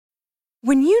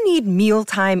When you need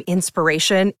mealtime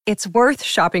inspiration, it's worth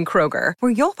shopping Kroger,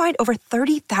 where you'll find over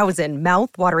 30,000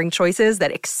 mouth-watering choices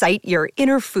that excite your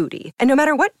inner foodie. And no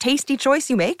matter what tasty choice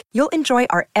you make, you'll enjoy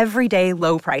our everyday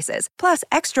low prices, plus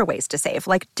extra ways to save,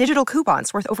 like digital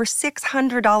coupons worth over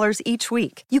 $600 each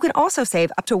week. You can also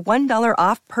save up to $1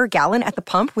 off per gallon at the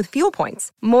pump with fuel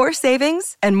points. More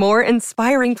savings and more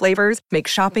inspiring flavors make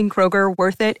shopping Kroger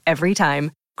worth it every time.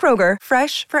 Kroger,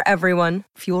 fresh for everyone.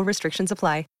 Fuel restrictions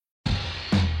apply.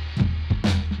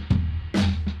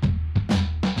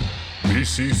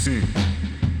 BCC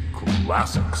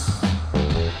Classics.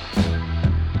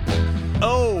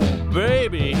 Oh,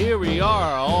 baby, here we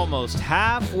are, almost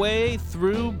halfway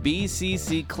through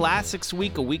BCC Classics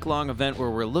Week, a week-long event where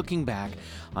we're looking back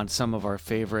on some of our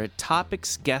favorite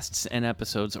topics, guests, and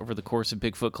episodes over the course of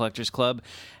Bigfoot Collectors Club.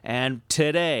 And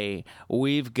today,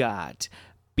 we've got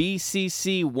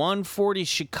BCC 140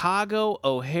 Chicago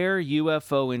O'Hare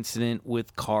UFO incident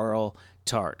with Carl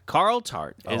Tart. Carl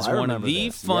Tart is one of the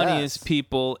funniest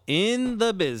people in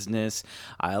the business.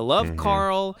 I love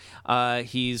Carl.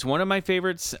 He's one of my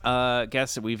favorites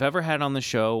guests that we've ever had on the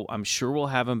show. I'm sure we'll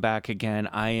have him back again.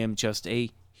 I am just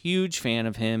a huge fan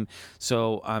of him,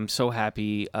 so I'm so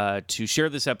happy to share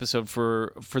this episode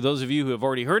for those of you who have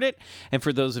already heard it, and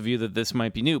for those of you that this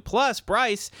might be new. Plus,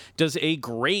 Bryce does a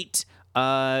great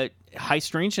high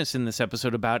strangeness in this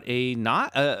episode about a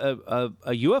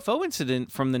UFO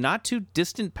incident from the not too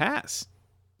distant past.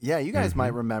 Yeah, you guys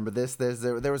might remember this. There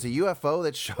was a UFO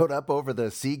that showed up over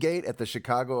the Seagate at the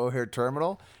Chicago O'Hare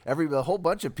terminal. A whole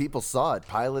bunch of people saw it,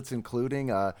 pilots including,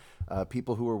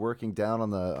 people who were working down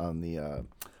on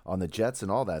the jets and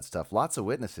all that stuff. Lots of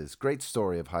witnesses. Great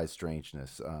story of high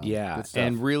strangeness. Yeah,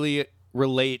 and really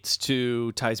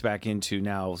ties back into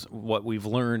now what we've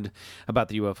learned about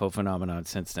the UFO phenomenon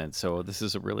since then. So this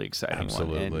is a really exciting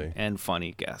one and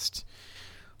funny guest.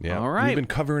 Yeah, all right. We've been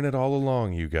covering it all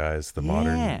along, you guys. The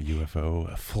modern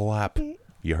UFO flap.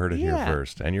 You heard it here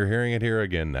first, and you're hearing it here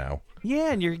again now.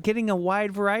 Yeah, and you're getting a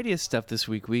wide variety of stuff this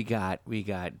week. We got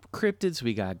cryptids,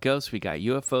 we got ghosts, we got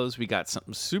UFOs, we got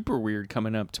something super weird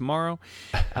coming up tomorrow.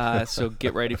 So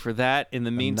get ready for that. In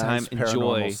the meantime,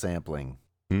 enjoy sampling.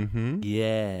 Mm-hmm.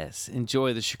 Yes,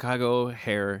 enjoy the Chicago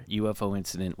O'Hare UFO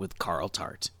incident with Carl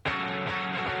Tart.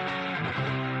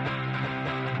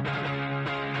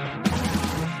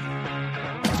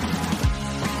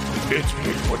 It's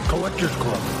Bigfoot Collectors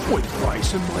Club with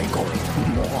Bryce and Michael.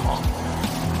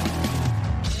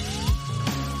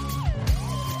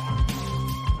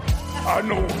 I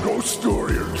know a ghost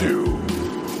story or two.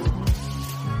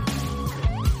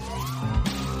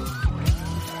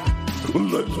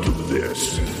 Let's do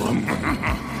this.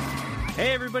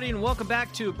 Hey, everybody, and welcome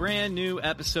back to a brand new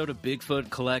episode of Bigfoot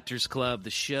Collectors Club, the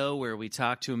show where we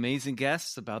talk to amazing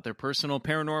guests about their personal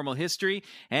paranormal history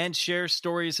and share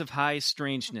stories of high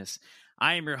strangeness.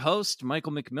 I am your host,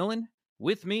 Michael McMillan.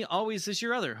 With me always is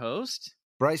your other host,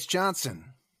 Bryce Johnson.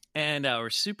 And our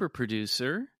super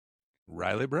producer,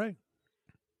 Riley Bray.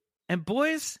 And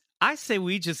boys, I say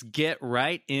we just get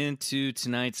right into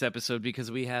tonight's episode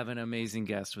because we have an amazing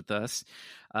guest with us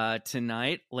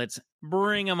tonight. Let's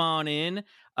bring him on in.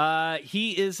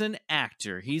 He is an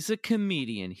actor. He's a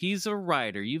comedian. He's a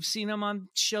writer. You've seen him on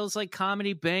shows like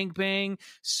Comedy Bang Bang,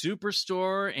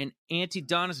 Superstore, and Auntie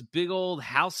Donna's Big Old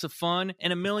House of Fun,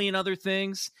 and a million other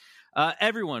things.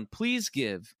 Everyone, please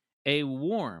give a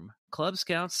warm Club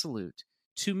Scout salute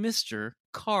to Mr.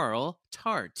 Carl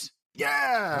Tart.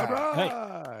 Yeah. All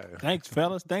right. Hey, thanks,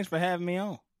 fellas. Thanks for having me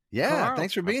on. Yeah, Carl.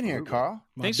 thanks for being here, Carl.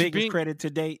 My biggest credit to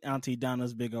date, Auntie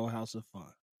Donna's Big Old House of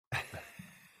Fun.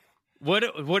 What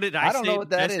did I say? I don't know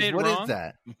what that is. What wrong? is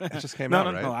that? It just came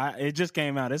out, right? No. It just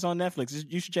came out. It's on Netflix.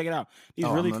 You should check it out. These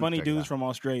really funny dudes from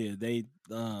Australia.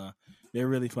 They're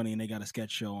really funny, and they got a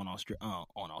sketch show on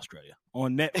Australia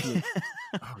on Netflix.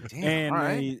 Oh, damn! And all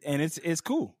right. and it's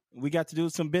cool. We got to do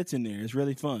some bits in there. It's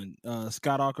really fun.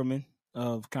 Scott Aukerman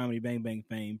of Comedy Bang Bang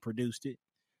fame produced it,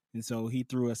 and so he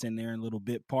threw us in there in little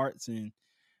bit parts, and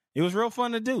it was real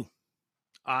fun to do.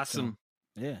 Awesome.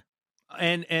 So, yeah.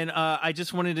 And I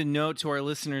just wanted to note to our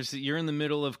listeners that you're in the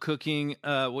middle of cooking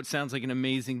what sounds like an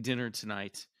amazing dinner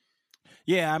tonight.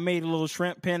 Yeah, I made a little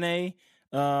shrimp penne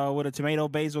with a tomato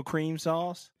basil cream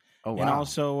sauce. Oh, wow. And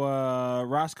also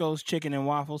Roscoe's Chicken and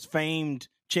Waffles, famed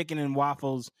chicken and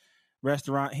waffles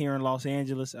restaurant here in Los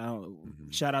Angeles.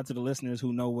 Shout out to the listeners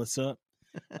who know what's up.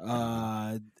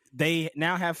 They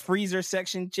now have freezer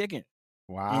section chicken.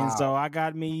 Wow. And so I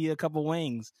got me a couple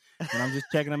wings, and I'm just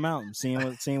checking them out and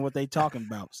seeing what they talking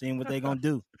about, seeing what they gonna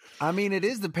do. I mean, it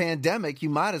is the pandemic. You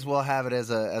might as well have it as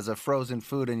a frozen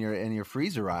food in your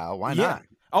freezer aisle. Why not?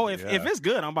 Oh, if it's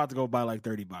good, I'm about to go buy like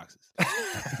 30 boxes.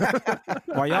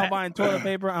 While y'all buying toilet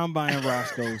paper, I'm buying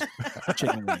Roscoe's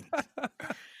chicken wings.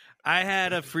 I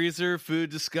had a freezer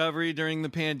food discovery during the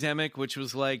pandemic, which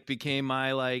was became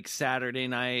my Saturday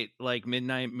night,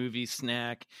 midnight movie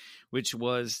snack, which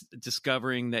was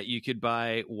discovering that you could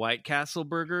buy White Castle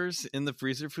burgers in the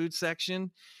freezer food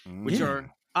section, which are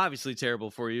obviously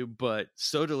terrible for you, but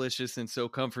so delicious and so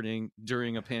comforting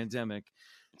during a pandemic.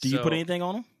 Do you put anything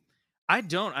on them? I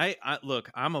don't. I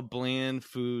look. I'm a bland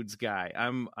foods guy.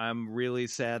 I'm really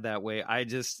sad that way.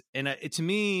 To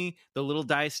me, the little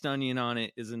diced onion on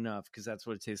it is enough because that's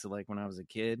what it tasted like when I was a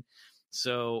kid.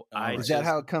 So is that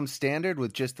how it comes standard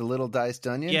with just a little diced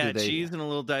onion? Yeah, cheese and a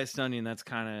little diced onion. That's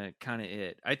kind of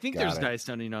it. I think there's diced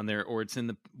onion on there, or it's in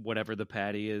the whatever the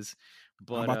patty is.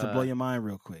 But I'm about to blow your mind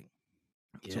real quick.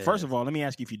 Yeah. So first of all, let me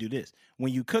ask you if you do this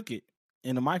when you cook it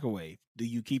in the microwave. Do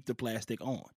you keep the plastic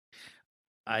on?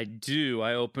 I do.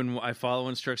 I follow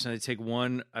instructions.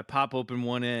 I pop open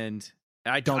one end.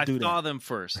 I thaw them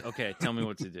first. Okay, tell me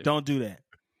what to do. Don't do that.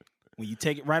 When you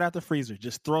take it right out the freezer,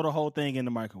 just throw the whole thing in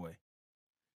the microwave.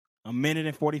 1 minute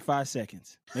and 45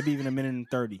 seconds, maybe even 1 minute and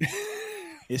 30.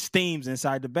 It steams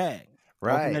inside the bag.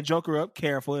 Right. Open that joker up.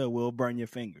 Careful, it will burn your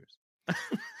fingers.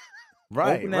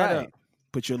 Right. Open that up.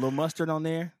 Put your little mustard on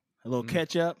there, a little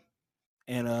ketchup,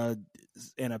 and a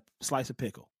slice of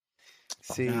pickle.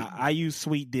 See, I use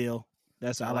sweet dill.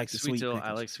 I like the sweet dill. pickles.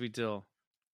 I like sweet dill.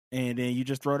 And then you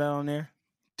just throw that on there,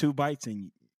 2 bites,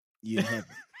 and you have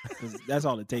it. That's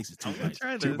all it takes is 2 bites.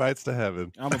 2 bites to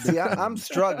heaven. I'm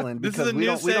struggling because this is a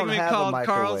new segment called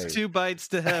Carl's 2 Bites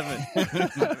to Heaven.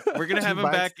 We're gonna have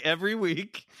him back every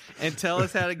week and tell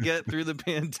us how to get through the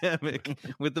pandemic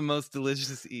with the most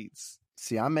delicious eats.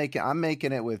 See, I'm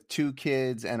making it with 2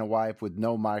 kids and a wife with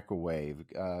no microwave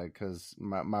because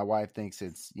my wife thinks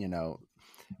it's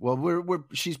well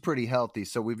she's pretty healthy,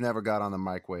 so we've never got on the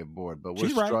microwave board, but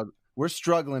we're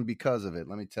struggling because of it.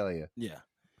 Let me tell you. Yeah,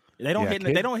 they don't hit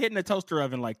in the toaster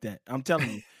oven like that. I'm telling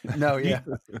you. No, yeah.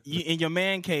 You, in your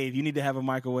man cave, you need to have a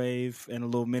microwave and a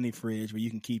little mini fridge where you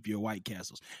can keep your White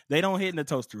Castles. They don't hit in the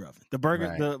toaster oven.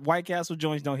 The White Castle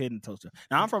joints don't hit in the toaster.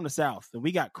 Now I'm from the South, and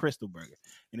we got Crystal Burger.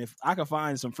 And if I can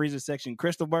find some freezer section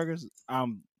Crystal Burgers,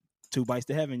 I'm 2 bites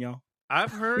to heaven, y'all.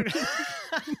 I've heard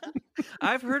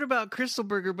about Crystal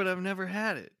Burger, but I've never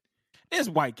had it. It's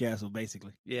White Castle,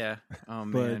 basically. Yeah. Oh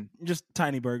man, just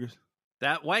tiny burgers.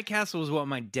 That White Castle was what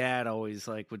my dad always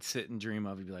would sit and dream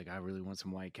of. He'd be like, I really want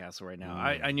some White Castle right now.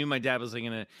 I knew my dad was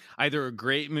in either a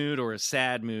great mood or a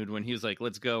sad mood when he was like,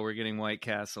 let's go, we're getting White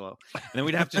Castle. And then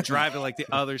we'd have to drive to the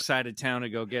other side of town to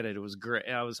go get it. It was great.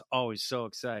 I was always so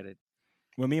excited.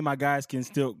 When me and my guys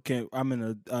I'm in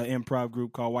an improv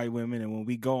group called White Women, and when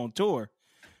we go on tour,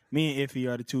 me and Iffy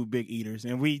are the 2 big eaters,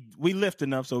 and we lift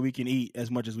enough so we can eat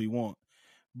as much as we want.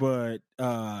 But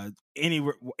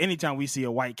anytime we see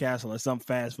a White Castle or some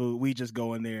fast food, we just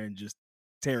go in there and just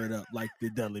tear it up like the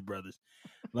Dudley brothers.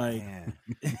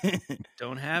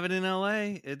 Don't have it in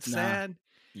LA. It's sad.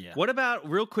 Yeah. What about,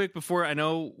 real quick before, I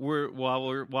know while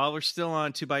we're still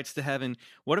on 2 Bites to Heaven,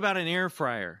 what about an air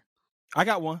fryer? I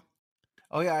got one.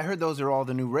 Oh yeah, I heard those are all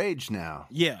the new rage now.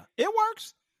 Yeah, it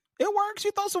works. It works.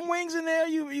 You throw some wings in there.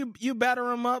 You batter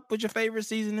them up with your favorite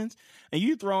seasonings, and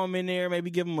you throw them in there. Maybe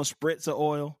give them a spritz of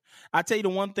oil. I tell you the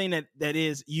one thing that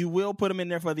is, you will put them in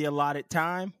there for the allotted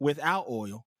time without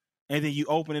oil, and then you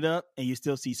open it up and you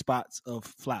still see spots of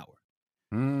flour.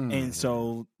 And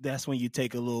so that's when you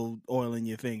take a little oil in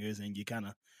your fingers and you kind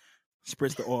of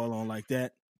spritz the oil on like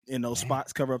that in those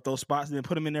spots, cover up those spots, and then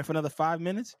put them in there for another 5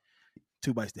 minutes.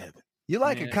 2 bites to heaven. You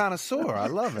like a connoisseur. I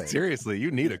love it. Seriously,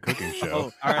 you need a cooking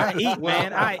show. All right. I eat,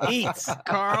 man. I eat.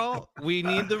 Carl, we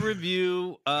need the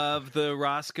review of the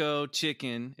Roscoe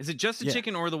chicken. Is it just the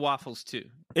chicken or the waffles too?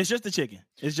 It's just the chicken.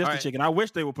 It's just the chicken. I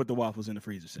wish they would put the waffles in the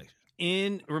freezer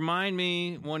section. Remind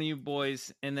me, one of you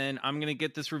boys, and then I'm going to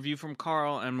get this review from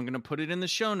Carl, and I'm going to put it in the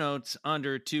show notes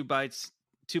under 2 Bites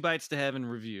to Heaven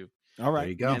review. All right. There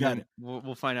you go. You got it.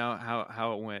 We'll find out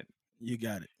how it went. You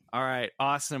got it. All right,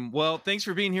 awesome. Well, thanks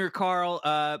for being here, Carl.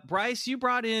 Bryce, you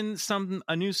brought in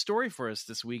a new story for us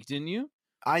this week, didn't you?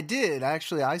 I did.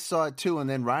 Actually, I saw it too, and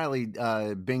then Riley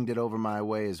binged it over my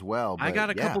way as well. But, I got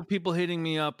a couple people hitting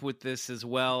me up with this as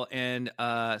well, and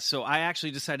so I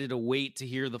actually decided to wait to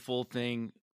hear the full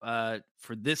thing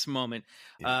for this moment.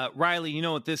 Yeah. Riley, you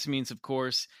know what this means, of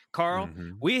course. Carl,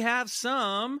 we have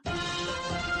some...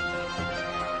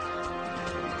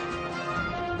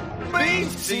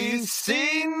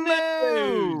 BCC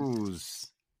News.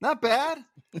 Not bad.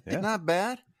 Yeah. Not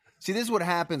bad. See, this is what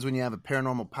happens when you have a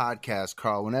paranormal podcast,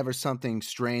 Carl. Whenever something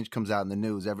strange comes out in the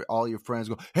news, all your friends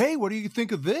go, "Hey, what do you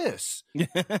think of this?"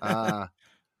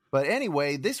 But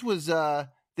anyway, this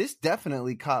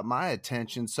definitely caught my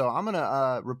attention. So I'm going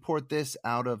to report this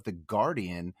out of The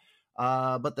Guardian.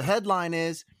 But the headline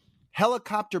is,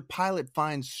 helicopter pilot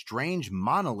finds strange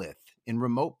monolith in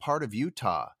remote part of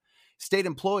Utah. State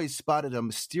employees spotted a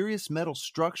mysterious metal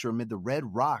structure amid the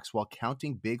red rocks while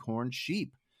counting bighorn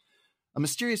sheep. A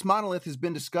mysterious monolith has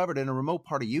been discovered in a remote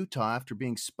part of Utah after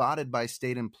being spotted by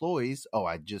state employees. Oh,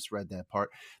 I just read that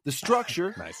part. The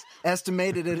structure, Nice.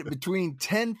 estimated at between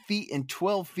 10 feet and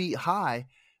 12 feet high,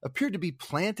 appeared to be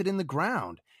planted in the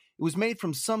ground. It was made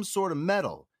from some sort of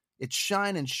metal. Its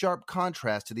shine in sharp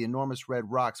contrast to the enormous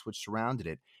red rocks which surrounded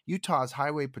it. Utah's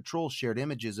Highway Patrol shared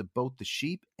images of both the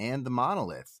sheep and the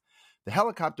monolith. The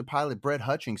helicopter pilot Brett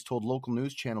Hutchings told local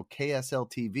news channel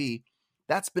KSL-TV,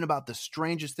 "That's been about the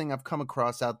strangest thing I've come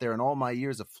across out there in all my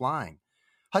years of flying."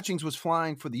 Hutchings was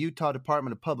flying for the Utah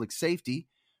Department of Public Safety,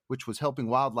 which was helping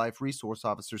wildlife resource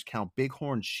officers count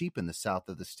bighorn sheep in the south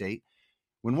of the state,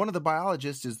 when one of the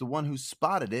biologists is the one who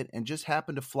spotted it and just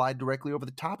happened to fly directly over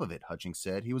the top of it, Hutchings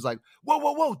said. He was like, "Whoa,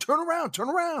 whoa, whoa, turn around, turn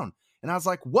around." And I was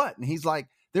like, "What?" And he's like,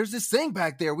 "There's this thing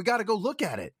back there. We got to go look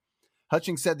at it."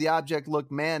 Hutchings said the object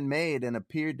looked man-made and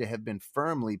appeared to have been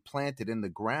firmly planted in the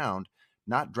ground,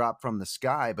 not dropped from the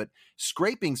sky, but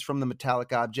scrapings from the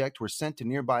metallic object were sent to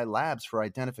nearby labs for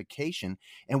identification,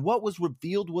 and what was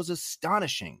revealed was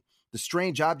astonishing. The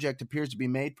strange object appears to be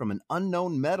made from an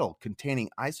unknown metal containing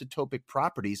isotopic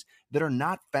properties that are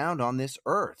not found on this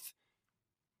earth.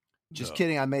 Just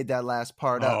kidding, I made that last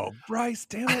part up. Oh, Bryce,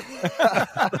 damn it.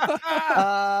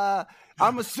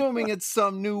 I'm assuming it's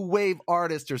some new wave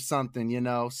artist or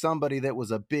something, somebody that was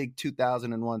a big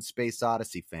 2001 Space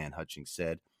Odyssey fan, Hutchings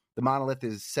said. The monolith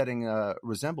is setting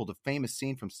resembled a famous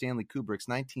scene from Stanley Kubrick's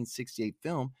 1968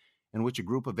 film in which a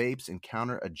group of apes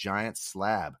encounter a giant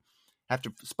slab.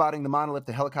 After spotting the monolith,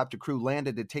 the helicopter crew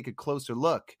landed to take a closer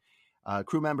look.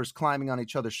 Crew members climbing on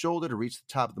each other's shoulder to reach the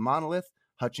top of the monolith.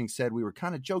 Hutchings said, "We were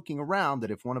kind of joking around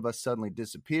that if one of us suddenly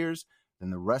disappears,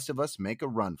 then the rest of us make a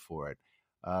run for it."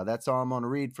 That's all I'm going to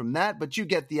read from that, but you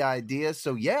get the idea.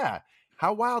 So yeah,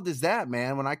 how wild is that,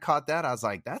 man? When I caught that, I was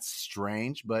like, that's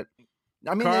strange, but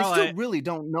I mean, Carl, they still really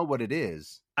don't know what it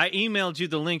is. I emailed you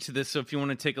the link to this, so if you want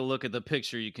to take a look at the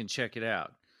picture, you can check it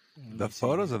out. The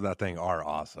photos of that thing are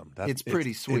awesome. It's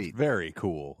pretty sweet. It's very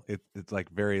cool. It's like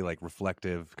very like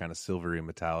reflective, kind of silvery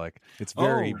metallic. It's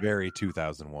very, very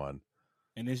 2001.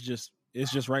 And it's just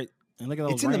right. And look at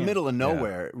those. It's in the middle of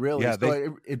nowhere, really. Yeah,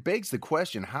 so it begs the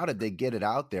question: how did they get it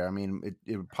out there? I mean,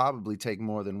 it would probably take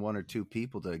more than one or two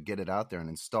people to get it out there and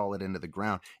install it into the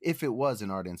ground if it was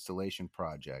an art installation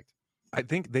project. I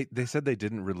think they said they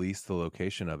didn't release the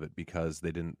location of it because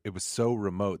it was so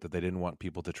remote that they didn't want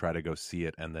people to try to go see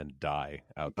it and then die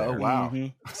out there. Oh, wow. Mm-hmm.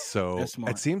 So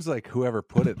it seems like whoever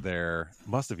put it there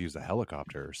must have used a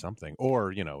helicopter or something,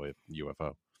 or, a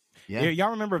UFO. Yeah.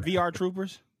 Y'all remember VR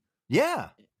Troopers? Yeah.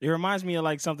 It reminds me of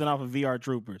like something off of VR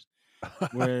Troopers.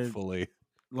 Where Fully.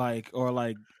 Like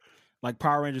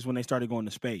Power Rangers when they started going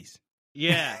to space.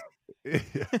 Yeah.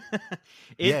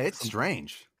 It's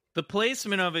strange. The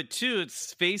placement of it too,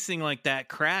 it's facing like that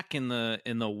crack in the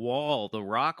wall, the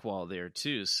rock wall there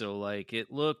too. So like it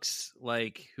looks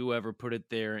like whoever put it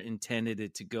there intended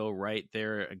it to go right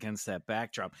there against that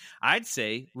backdrop. I'd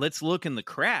say let's look in the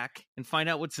crack and find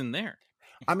out what's in there.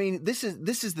 I mean, this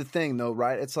is the thing though,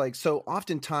 right? It's like, so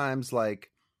oftentimes,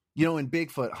 like, in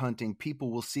Bigfoot hunting,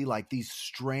 people will see like these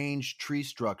strange tree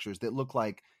structures that look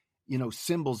like,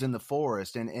 symbols in the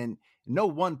forest, and no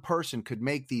one person could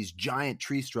make these giant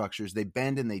tree structures. They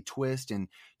bend and they twist, and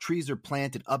trees are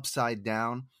planted upside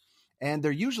down, and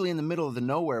they're usually in the middle of the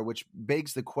nowhere, which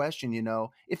begs the question,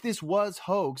 if this was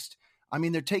hoaxed, I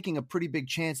mean, they're taking a pretty big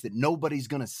chance that nobody's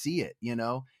going to see it,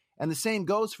 And the same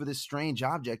goes for this strange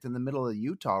object in the middle of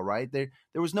Utah, right? There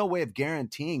was no way of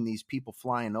guaranteeing these people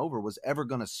flying over was ever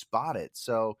going to spot it.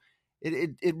 So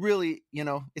it really,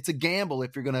 it's a gamble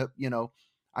if you're going to,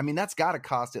 I mean, that's got to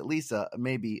cost at least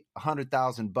maybe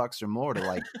 $100,000 or more to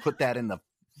like put that in the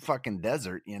fucking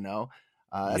desert,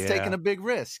 That's taking a big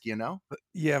risk,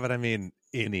 Yeah, but I mean,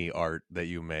 any art that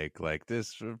you make like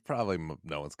this, probably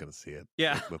no one's going to see it.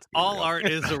 Yeah, Let's be all real. art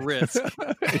is a risk.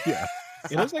 Yeah.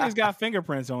 It looks like it's got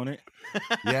fingerprints on it.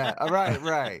 Yeah,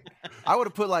 right. I would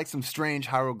have put like some strange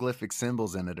hieroglyphic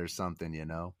symbols in it or something,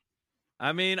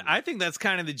 I mean, I think that's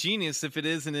kind of the genius if it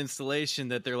is an installation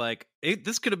that they're like,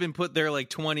 this could have been put there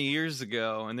like 20 years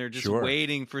ago, and they're just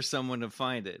waiting for someone to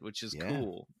find it, which is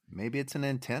cool. Maybe it's an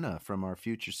antenna from our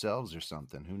future selves or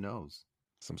something. Who knows?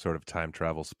 Some sort of time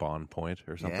travel spawn point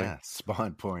or something. Yeah,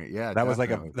 spawn point. Yeah, That was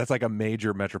definitely. that's like a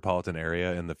major metropolitan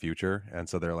area in the future, and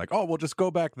so they're like, "Oh, we'll just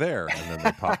go back there," and then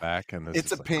they pop back, and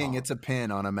It's a like, ping. oh. It's a pin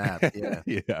on a map. Yeah.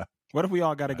 Yeah. What if we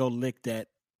all got to go lick that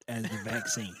as the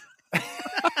vaccine?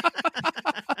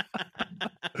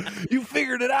 You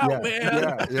figured it out,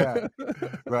 man. Yeah.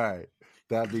 Right.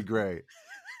 That'd be great.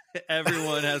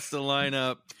 Everyone has to line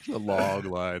up. The log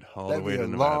line all That'd the way be to a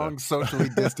Nevada. long, socially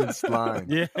distanced line.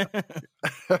 Yeah.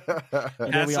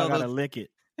 And then we all got to lick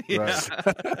it. Yeah.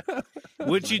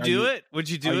 Would you do it? Would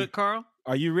you do it, Carl?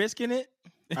 Are you risking it?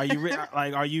 Are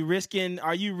you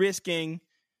risking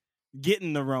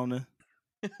getting the Rona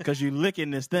because you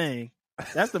licking this thing?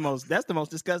 That's the most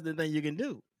disgusting thing you can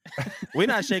do. We're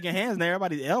not shaking hands now.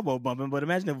 Everybody's elbow bumping, but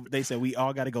imagine if they said we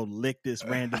all got to go lick this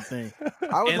random thing.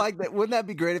 I would like that. Wouldn't that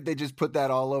be great if they just put that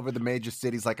all over the major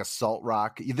cities like a salt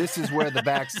rock? This is where the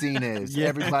vaccine is. Yeah.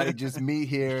 Everybody just meet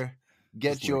here,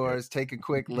 get Just yours, take a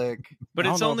quick lick. But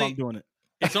I it's don't know if only I'm doing it.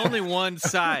 it's only one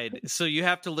side, so you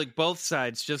have to lick both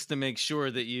sides just to make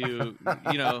sure that you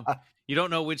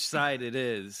don't know which side it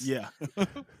is. Yeah.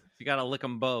 You got to lick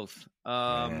them both.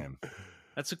 Man.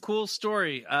 That's a cool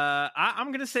story. I'm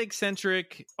going to say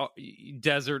eccentric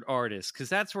desert artist because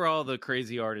that's where all the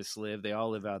crazy artists live. They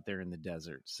all live out there in the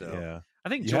desert. So Yeah. I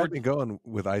think You George. had me going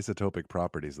with isotopic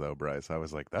properties, though, Bryce. I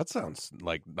was like, that sounds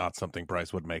like not something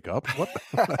Bryce would make up. What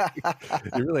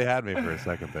the? You really had me for a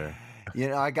second there.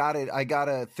 I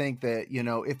gotta think that,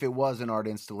 if it was an art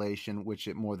installation, which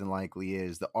it more than likely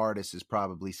is, the artist is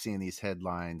probably seeing these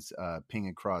headlines ping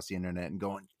across the internet and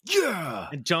going, yeah,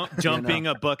 And jumping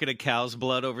a bucket of cow's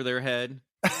blood over their head,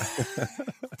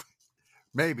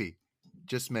 maybe,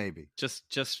 just maybe. just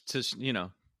to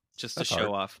just to That's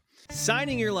show off.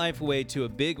 Signing your life away to a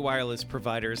big wireless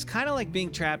provider is kind of like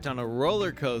being trapped on a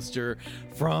roller coaster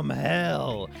from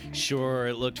hell. Sure,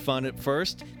 it looked fun at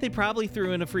first. They probably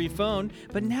threw in a free phone,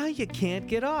 but now you can't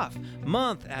get off.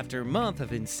 Month after month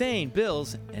of insane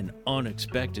bills and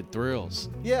unexpected thrills.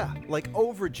 Yeah, like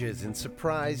overages and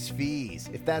surprise fees.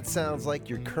 If that sounds like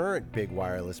your current big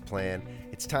wireless plan,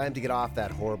 it's time to get off that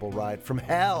horrible ride from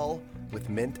hell with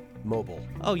Mint Mobile.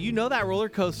 Oh, you know that roller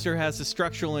coaster has the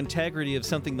structural integrity of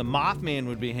something the Mothman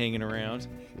would be hanging around.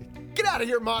 Get out of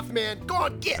here, Mothman! Go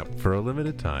on, get! For a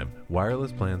limited time,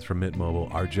 wireless plans from Mint Mobile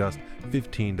are just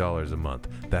 $15 a month.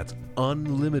 That's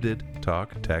unlimited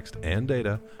talk, text, and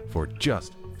data for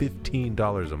just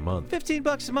 $15 a month.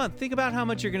 $15 a month. Think about how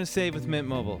much you're going to save with Mint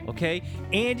Mobile, okay?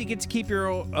 And you get to keep your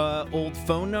old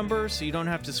phone number, so you don't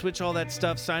have to switch all that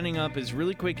stuff. Signing up is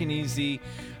really quick and easy.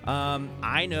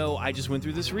 I know I just went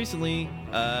through this recently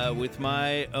with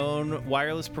my own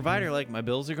wireless provider. Like, my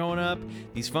bills are going up.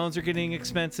 These phones are getting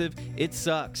expensive. It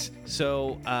sucks.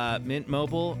 So Mint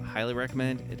Mobile, highly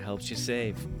recommend. It helps you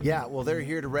save. Yeah, well, they're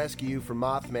here to rescue you from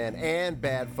Mothman and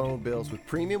bad phone bills with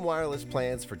premium wireless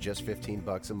plans for just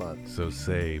 $15 a month. So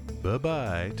say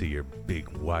bye-bye to your big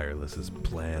wireless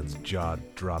plans,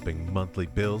 jaw-dropping monthly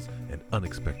bills, and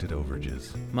unexpected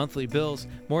overages. Monthly bills,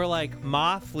 more like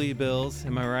mothly bills.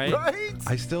 Am I right? Right?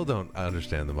 I still don't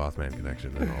understand the Mothman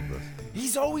connection in all of this.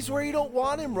 He's always where you don't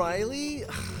want him, Riley.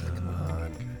 Come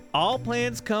on. All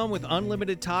plans come with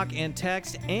unlimited talk and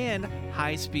text and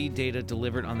high-speed data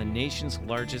delivered on the nation's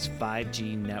largest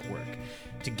 5G network.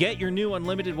 To get your new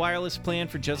unlimited wireless plan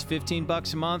for just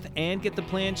 $15 a month and get the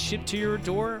plan shipped to your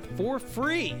door for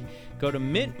free, go to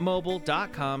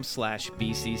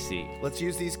mintmobile.com/BCC. Let's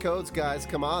use these codes, guys.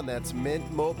 Come on, that's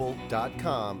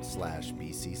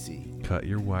mintmobile.com/BCC. Cut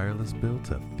your wireless bill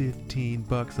to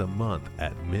 $15 a month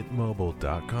at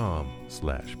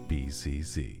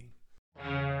mintmobile.com/BCC.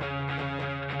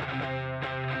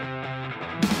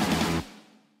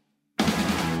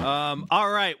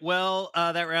 All right. Well,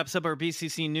 that wraps up our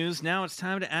BCC news. Now it's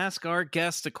time to ask our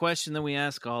guest a question that we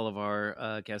ask all of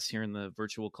our guests here in the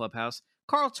virtual clubhouse.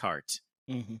 Carl Tart,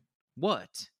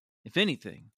 what, if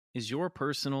anything, is your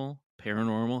personal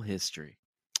paranormal history?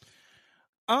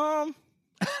 I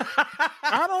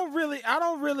don't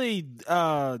really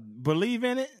believe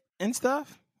in it and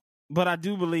stuff, but I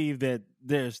do believe that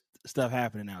there's stuff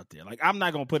happening out there. Like, I'm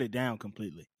not gonna put it down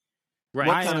completely. Right.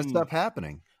 What kind of stuff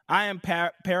happening? I am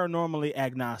paranormally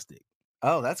agnostic.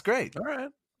 Oh, that's great. All right.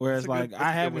 Whereas, That's a good- like, that's a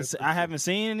good way to put I haven't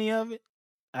seen any of it.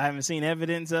 I haven't seen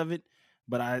evidence of it,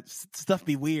 but stuff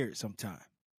be weird sometimes.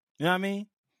 You know what I mean?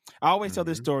 I always tell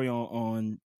this story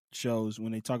on shows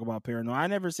when they talk about paranormal. I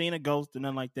never seen a ghost or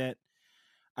nothing like that.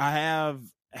 I have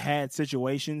had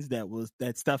situations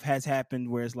that stuff has happened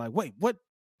where it's like, wait, what?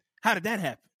 How did that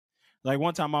happen? Like,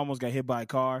 one time I almost got hit by a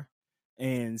car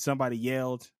and somebody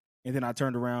yelled, and then I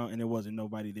turned around and there wasn't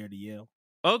nobody there to yell.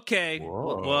 Okay.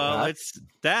 Whoa. Well,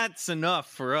 that's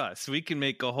enough for us. We can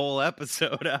make a whole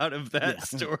episode out of that Yeah.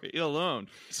 story alone.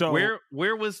 So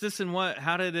where was this and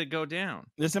how did it go down?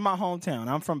 this is my hometown.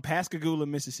 I'm from Pascagoula,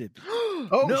 Mississippi.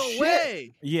 Oh, no shit.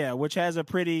 way. Yeah, which has a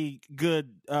pretty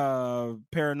good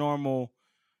paranormal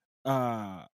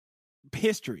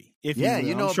history. If Yeah, you will.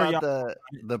 you know I'm sure about y'all-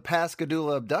 the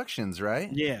Pascagoula abductions, right?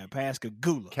 Yeah,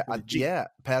 Pascagoula. with a G. Yeah,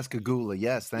 Pascagoula.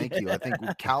 Yes, thank you. I think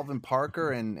Calvin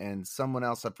Parker and someone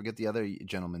else. I forget the other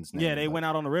gentleman's name. Yeah, they but- went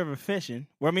out on the river fishing.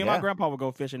 Where me and my Yeah. grandpa would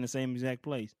go fishing the same exact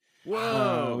place.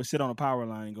 Whoa. We sit on a power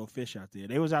line and go fish out there.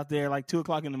 They was out there like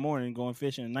 2:00 in the morning going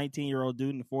fishing. A 19-year-old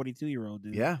dude and a 42-year-old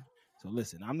dude. Yeah. So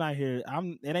listen, I'm not here.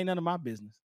 It ain't none of my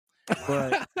business.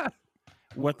 But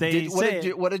what they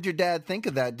said. What did your dad think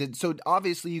of that? So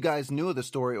obviously you guys knew of the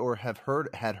story or had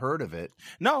heard of it.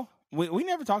 No, we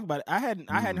never talked about it. I hadn't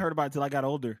heard about it till I got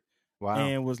older. Wow.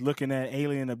 And was looking at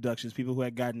alien abductions, people who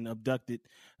had gotten abducted.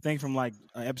 I think from like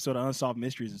an episode of Unsolved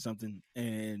Mysteries or something.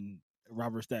 And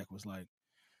Robert Stack was like,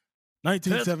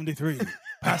 1973,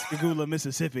 Pascagoula,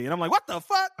 Mississippi. And I'm like, what the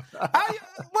fuck?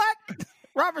 What?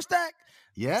 Robert Stack?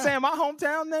 Yeah. Saying my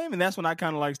hometown name? And that's when I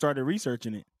kind of like started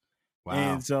researching it. Wow.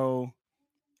 And so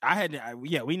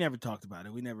we never talked about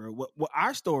it. We never, what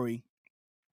our story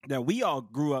that we all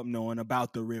grew up knowing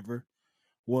about the river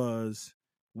was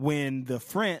when the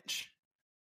French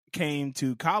came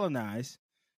to colonize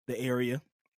the area.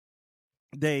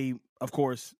 They, of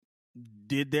course,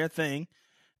 did their thing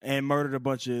and murdered a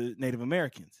bunch of Native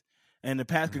Americans. And the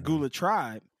Pascagoula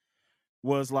tribe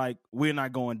was like, we're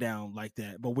not going down like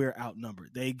that, but we're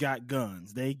outnumbered. They got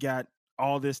guns. They got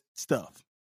all this stuff.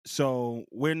 So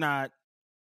we're not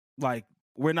going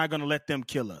to let them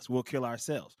kill us. We'll kill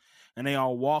ourselves. And they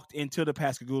all walked into the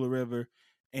Pascagoula River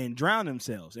and drowned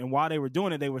themselves. And while they were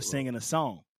doing it, they were singing a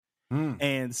song.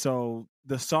 And so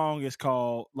the song is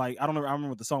called, I don't remember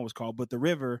what the song was called, but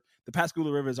the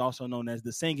Pascagoula River is also known as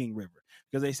the Singing River,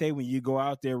 because they say when you go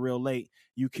out there real late,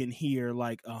 you can hear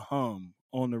like a hum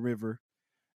on the river,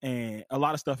 and a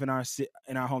lot of stuff in our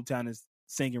hometown is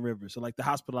Singing River. So like the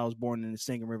hospital I was born in is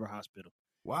Singing River Hospital.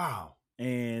 Wow.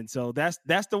 And so that's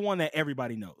the one that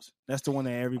everybody knows. That's the one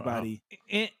that everybody.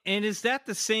 And is that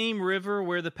the same river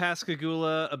where the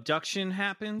Pascagoula abduction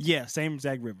happened? Yeah, same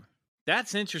exact river.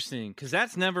 That's interesting because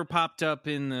that's never popped up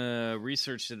in the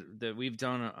research that we've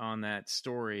done on that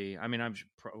story. I mean,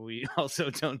 we also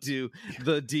don't do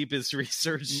the deepest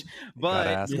research,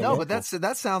 but but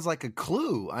that sounds like a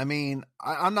clue. I mean,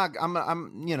 I'm not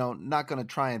going to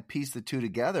try and piece the two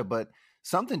together, but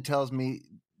something tells me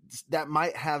that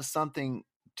might have something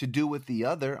to do with the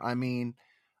other. I mean,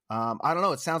 I don't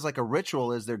know. It sounds like a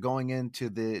ritual as they're going into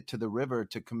the river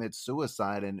to commit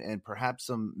suicide, and perhaps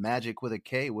some magic with a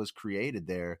K was created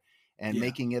there and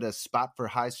making it a spot for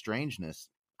high strangeness.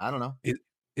 I don't know.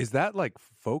 Is that like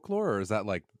folklore, or is that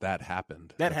like that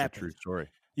happened? That That's happened. a true story.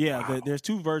 Yeah, Wow. there's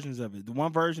two versions of it. The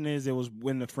one version is it was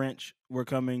when the French were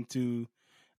coming to,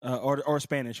 or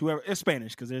Spanish, whoever. It's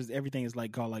Spanish because everything is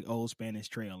like called like Old Spanish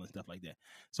Trail and stuff like that.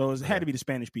 So it had to be the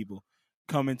Spanish people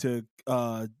coming to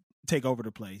take over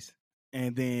the place.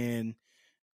 And then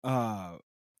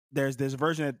there's a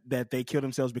version that they killed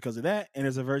themselves because of that, and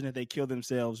there's a version that they killed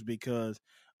themselves because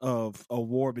of a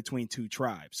war between two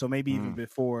tribes. So maybe even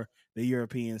before the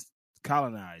Europeans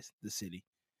colonized the city,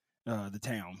 the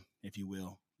town, if you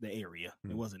will, the area.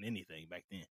 It wasn't anything back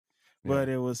then. But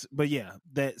it was,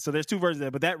 so there's two versions of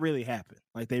that, but that really happened.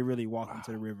 Like they really walked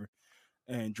into the river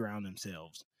and drowned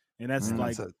themselves. And that's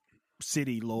like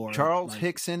city lore. Charles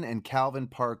Hickson and Calvin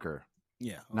Parker.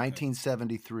 Yeah. Okay.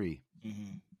 1973.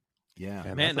 Mm-hmm.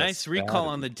 Yeah. Man, nice recall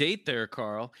on the date there,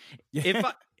 Carl.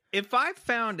 If I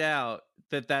found out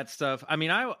that stuff, I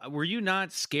mean, were you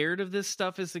not scared of this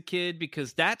stuff as a kid?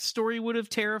 Because that story would have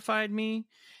terrified me.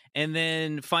 And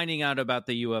then finding out about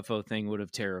the UFO thing would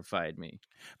have terrified me.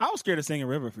 I was scared of Singing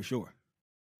River for sure.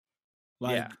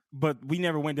 But we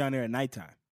never went down there at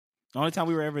nighttime. The only time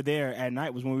we were ever there at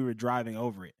night was when we were driving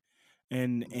over it.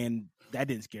 And that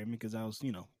didn't scare me because I was,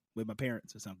 with my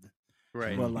parents or something.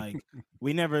 Right. But like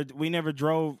we never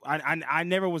drove. I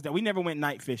never was there. We never went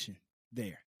night fishing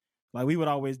there. Like we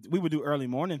would do early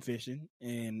morning fishing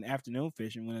and afternoon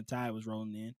fishing when the tide was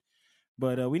rolling in.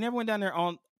 But we never went down there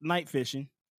on night fishing.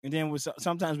 And then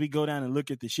sometimes we go down and look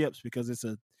at the ships because it's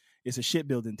a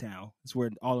shipbuilding town. It's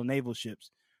where all the naval ships,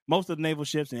 most of the naval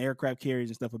ships and aircraft carriers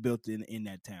and stuff are built in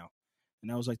that town. And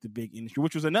that was like the big industry,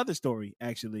 which was another story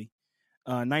actually.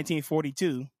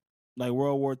 1942. Like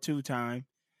World War II time,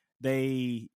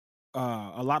 they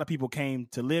a lot of people came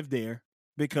to live there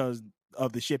because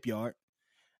of the shipyard.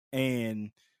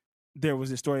 And there was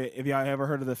this story. If y'all ever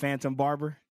heard of the Phantom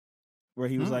Barber, where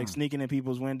he was like sneaking in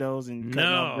people's windows and cutting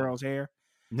off girls' hair.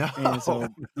 No. And so,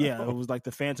 yeah, it was like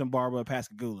the Phantom Barber of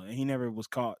Pascagoula, and he never was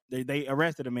caught. They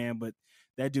arrested a man, but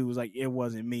that dude was like, "It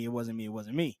wasn't me. It wasn't me. It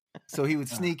wasn't me." So he would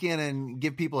sneak in and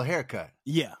give people a haircut.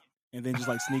 Yeah, and then just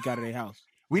like sneak out of their house.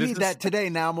 We need that today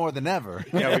now more than ever.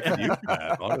 Yeah, we could use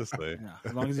that, honestly. Yeah,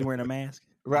 as long as he's wearing a mask.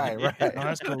 Right. Oh,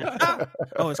 that's cool.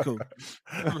 Oh, it's cool.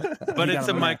 But it's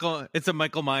a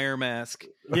Michael Meyer mask.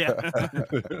 Yeah.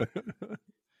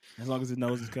 As long as his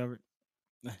nose is covered.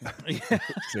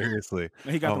 Seriously.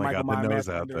 He got the Michael Meyer mask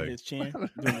out under thing. his chin, doing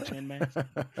the chin mask.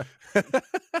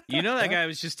 You know that guy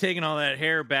was just taking all that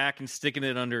hair back and sticking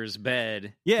it under his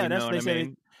bed. Yeah, You that's know what they what I said.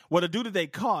 mean? Well, the dude that they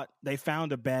caught, they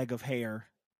found a bag of hair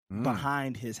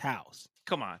behind his house.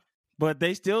 Come on. But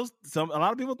they still, a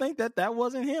lot of people think that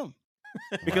wasn't him,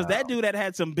 because that dude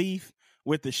had some beef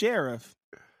with the sheriff,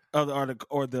 or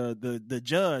the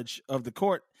judge of the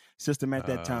court system at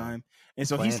that time, and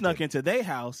so he snuck into their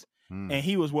house and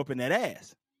he was whooping that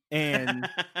ass. And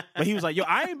but he was like, "Yo,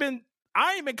 I ain't been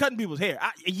cutting people's hair.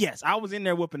 Yes, I was in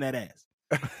there whooping that ass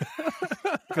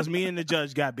because me and the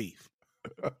judge got beef,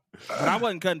 but I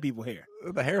wasn't cutting people's hair."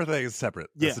 The hair thing is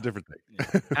separate. That's a different thing.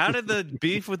 How did the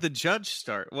beef with the judge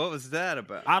start? What was that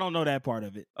about? I don't know that part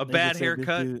of it. A They bad just said this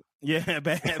haircut? dude- Yeah,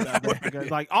 bad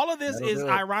haircut. Like, all of this is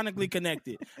ironically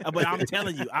connected. But I'm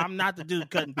telling you, I'm not the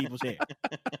dude cutting people's hair.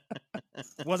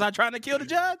 Was I trying to kill the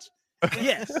judge?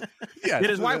 Yes. Yeah, Did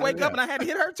his wife wake up and I had to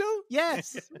hit her too?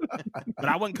 Yes. But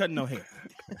I wasn't cutting no hair.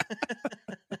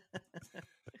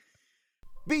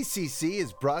 BCC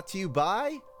is brought to you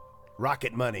by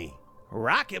Rocket Money.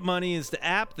 Rocket Money is the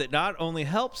app that not only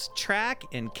helps track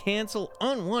and cancel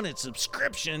unwanted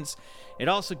subscriptions, it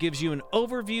also gives you an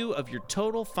overview of your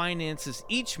total finances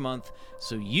each month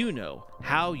so you know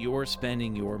how you're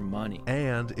spending your money.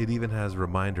 And it even has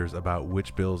reminders about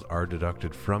which bills are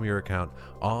deducted from your account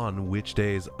on which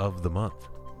days of the month.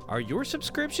 Are your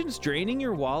subscriptions draining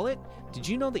your wallet? Did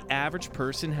you know the average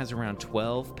person has around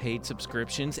 12 paid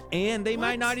subscriptions, and they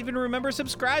might not even remember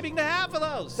subscribing to half of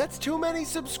those? That's too many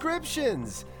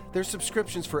subscriptions. There's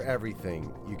subscriptions for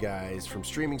everything, you guys, from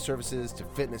streaming services to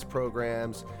fitness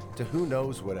programs to who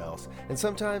knows what else. And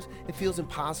sometimes it feels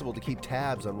impossible to keep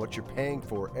tabs on what you're paying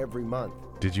for every month.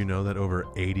 Did you know that over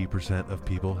 80% of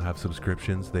people have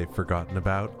subscriptions they've forgotten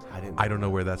about? I don't know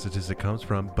where that statistic comes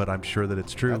from, but I'm sure that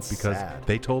it's true because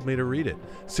they told me to read it.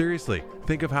 Seriously,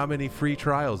 think of how many free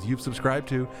trials you've subscribed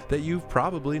to that you've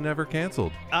probably never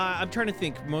canceled. I'm trying to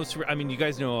think. You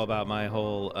guys know about my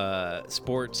whole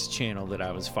sports channel that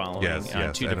I was following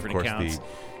on two different accounts.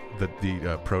 The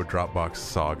Pro Dropbox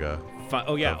saga.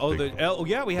 We had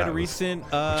a recent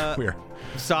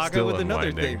saga with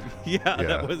another thing.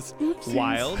 That was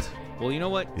wild. Well, you know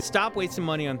what? Stop wasting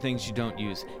money on things you don't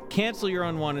use. Cancel your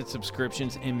unwanted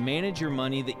subscriptions and manage your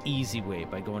money the easy way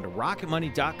by going to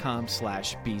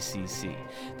rocketmoney.com/BCC.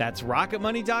 That's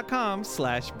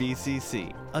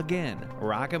rocketmoney.com/BCC. Again,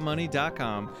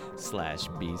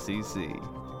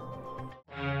 rocketmoney.com/BCC.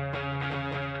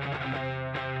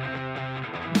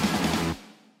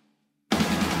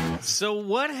 So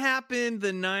what happened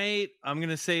the night, I'm going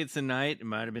to say it's a night, it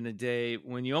might have been a day,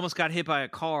 when you almost got hit by a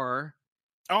car?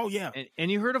 Oh, yeah.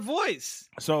 And you heard a voice.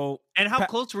 And how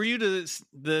close were you to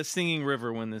the Singing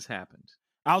River when this happened?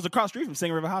 I was across the street from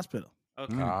Singing River Hospital.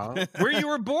 Okay. Where you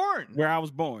were born? Where I was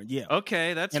born, yeah.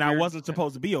 Okay, that's And weird. I wasn't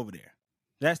supposed to be over there.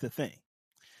 That's the thing.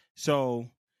 So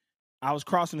I was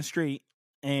crossing the street,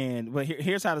 but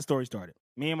here's how the story started.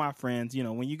 Me and my friends,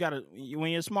 when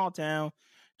you're a small town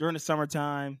during the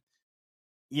summertime,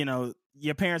 your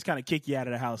parents kind of kick you out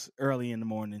of the house early in the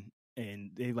morning,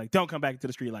 and they're like, "Don't come back until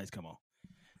the street lights come on."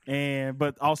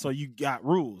 But also you got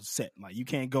rules set, like you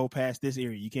can't go past this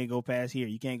area, you can't go past here,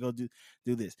 you can't go do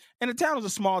this. And the town is a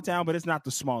small town, but it's not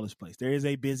the smallest place. There is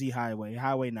a busy highway,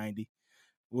 Highway 90,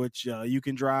 which you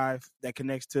can drive that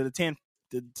connects to the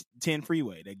 10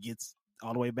 freeway that gets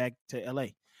all the way back to LA.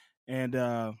 And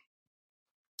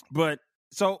but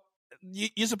so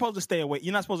you're supposed to stay away.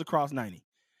 You're not supposed to cross 90.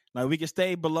 Like, we can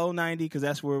stay below 90 because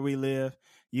that's where we live.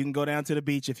 You can go down to the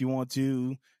beach if you want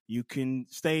to. You can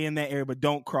stay in that area, but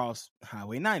don't cross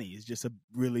Highway 90. It's just a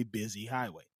really busy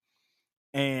highway.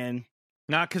 And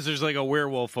not because there's like a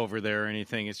werewolf over there or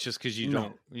anything. It's just because you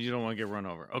don't want to get run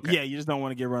over. Okay. Yeah, you just don't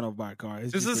want to get run over by a car.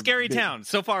 This is a scary town.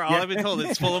 So far, all I've been told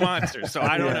is full of monsters. So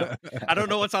I don't know. I don't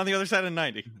know what's on the other side of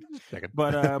 90.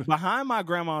 But behind my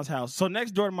grandma's house, so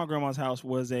next door to my grandma's house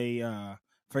was a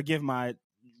forgive my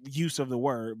use of the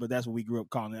word, but that's what we grew up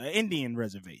calling it, an Indian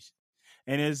reservation.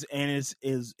 And it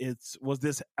was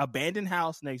this abandoned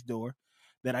house next door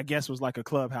that I guess was like a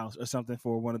clubhouse or something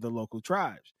for one of the local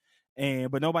tribes.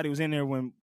 But nobody was in there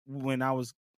when I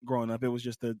was growing up. It was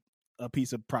just a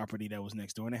piece of property that was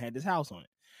next door, and it had this house on it.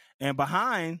 And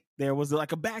behind there was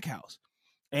like a back house.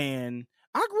 And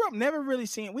I grew up never really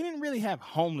seeing. We didn't really have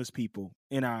homeless people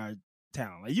in our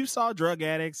town. Like you saw drug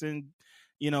addicts and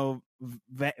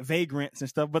vagrants and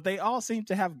stuff, but they all seemed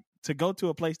to have to go to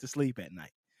a place to sleep at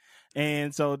night.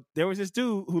 And so there was this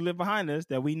dude who lived behind us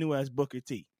that we knew as Booker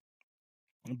T.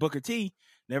 And Booker T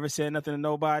never said nothing to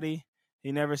nobody.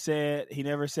 He never said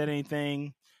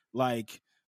anything. Like,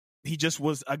 he just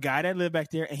was a guy that lived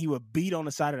back there, and he would beat on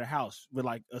the side of the house with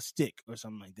like a stick or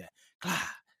something like that. Glah,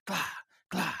 glah,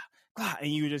 glah, glah.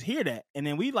 And you would just hear that. And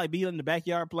then we'd like be in the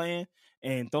backyard playing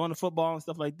and throwing the football and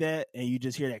stuff like that. And you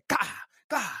just hear that glah,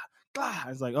 glah, glah.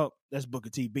 It's like, oh, that's Booker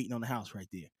T beating on the house right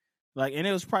there. Like, and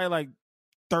it was probably like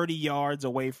 30 yards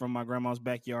away from my grandma's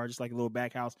backyard, just like a little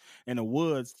back house in the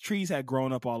woods. Trees had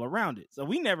grown up all around it. So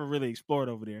we never really explored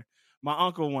over there. My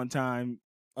uncle one time,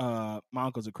 my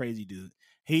uncle's a crazy dude.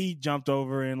 He jumped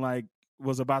over and like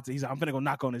was about to, he's like, I'm gonna go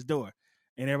knock on his door.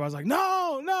 And everybody's like, no.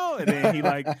 And then he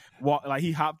like walked, like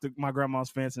he hopped my grandma's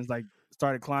fence and like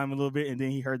started climbing a little bit. And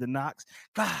then he heard the knocks.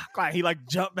 He like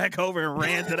jumped back over and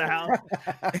ran to the house.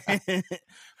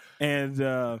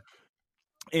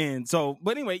 And so,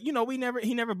 but anyway, he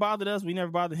never bothered us. We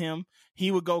never bothered him.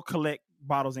 He would go collect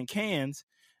bottles and cans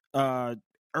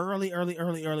early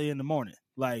in the morning.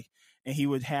 Like, and he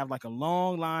would have like a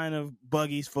long line of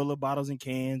buggies full of bottles and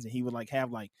cans. And he would like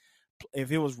have like,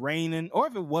 if it was raining or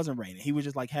if it wasn't raining, he would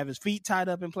just like have his feet tied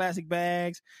up in plastic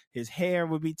bags. His hair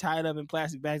would be tied up in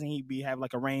plastic bags, and he'd have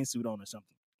like a rain suit on or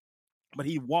something. But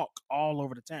he'd walk all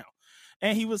over the town.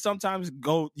 And he would sometimes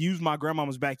go use my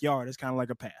grandmama's backyard as kind of like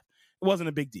a path. It wasn't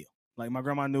a big deal. Like, my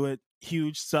grandma knew it.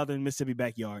 Huge southern Mississippi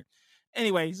backyard.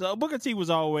 Anyway, so Booker T was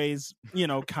always,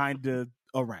 kind of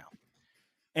around.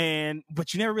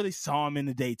 But you never really saw him in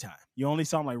the daytime. You only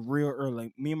saw him like real early.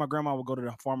 Like, me and my grandma would go to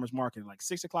the farmer's market at like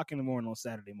 6 o'clock in the morning on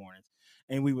Saturday mornings.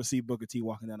 And we would see Booker T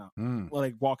walking down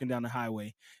the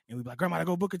highway. And we'd be like, Grandma, I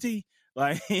go Booker T.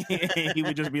 Like, he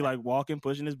would just be like walking,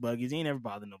 pushing his buggies. He ain't never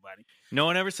bothered nobody. No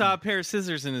one ever saw a pair of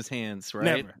scissors in his hands, right?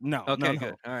 Never. No. Okay, no.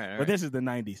 Good. All right. But this is the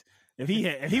 90s. If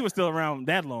he was still around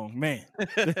that long, man.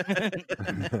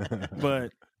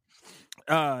 But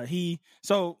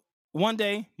so one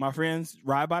day my friends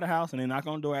ride by the house and they knock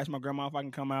on the door, ask my grandma if I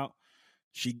can come out.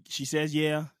 She says,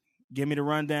 yeah, give me the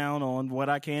rundown on what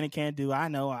I can and can't do. I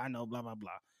know, blah, blah,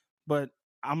 blah. But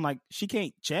I'm like, she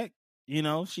can't check,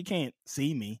 she can't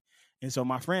see me. And so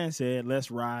my friend said,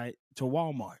 let's ride to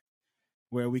Walmart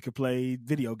where we could play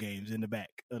video games in the back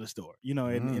of the store,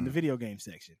 in the video game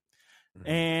section.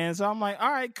 And so I'm like,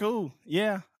 all right, cool.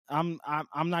 Yeah, I'm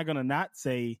not gonna not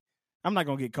say, I'm not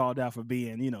gonna get called out for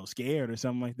being, scared or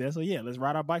something like that. So yeah, let's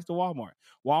ride our bikes to Walmart.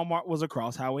 Walmart was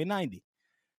across Highway 90.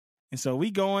 And so we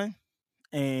going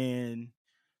and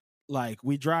like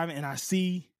we driving and I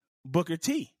see Booker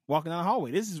T walking down the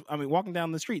hallway. Walking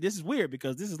down the street. This is weird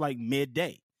because this is like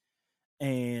midday.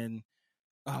 And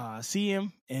see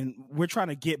him and we're trying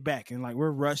to get back and like we're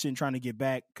rushing trying to get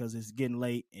back because it's getting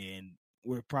late and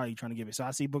we're probably trying to get back. So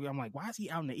I see Booker. I'm like, why is he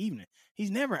out in the evening?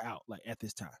 He's never out like at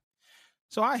this time.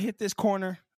 So I hit this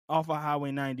corner off of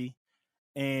Highway 90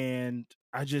 and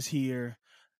I just hear,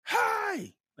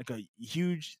 hi, like a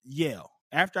huge yell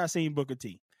after I seen Booker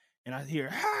T. And I hear,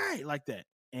 hi, like that.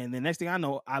 And the next thing I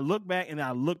know, I look back and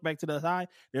I look back to the side.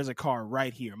 There's a car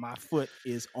right here. My foot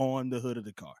is on the hood of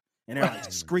the car. And they're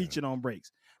like screeching on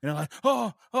brakes. And they're like,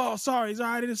 oh, sorry.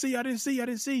 I didn't see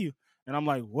you. And I'm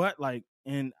like, what? Like,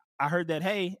 and I heard that,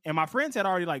 hey, and my friends had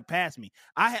already like passed me.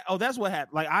 That's what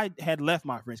happened. Like, I had left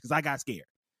my friends because I got scared.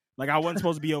 Like, I wasn't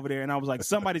supposed to be over there. And I was like,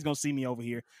 somebody's going to see me over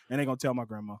here and they're going to tell my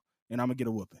grandma and I'm going to get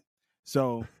a whooping.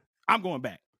 So I'm going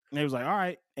back. And they was like, all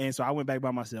right. And so I went back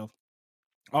by myself.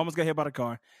 Almost got hit by the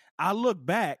car. I look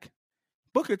back.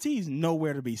 Booker T's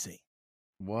nowhere to be seen.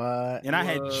 What? And I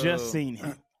had just seen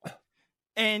him.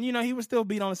 And, he was still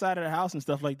beat on the side of the house and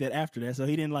stuff like that after that. So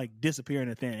he didn't like disappear in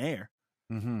the thin air.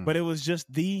 Mm-hmm. But it was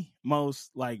just the most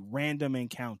like random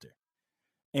encounter.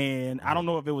 And I don't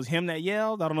know if it was him that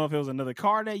yelled. I don't know if it was another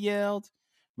car that yelled.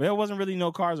 But there wasn't really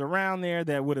no cars around there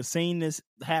that would have seen this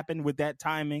happen with that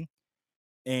timing.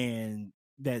 And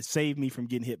that saved me from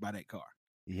getting hit by that car.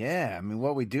 Yeah. I mean,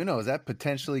 what we do know is that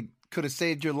potentially could have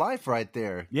saved your life right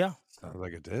there. Yeah. Sounds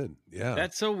like it did. Yeah.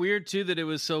 That's so weird, too, that it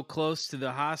was so close to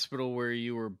the hospital where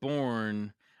you were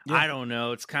born. Yeah. I don't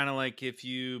know. It's kind of like if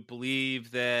you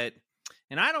believe that,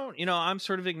 and I don't, I'm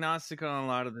sort of agnostic on a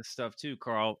lot of this stuff, too,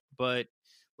 Carl, but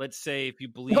let's say if you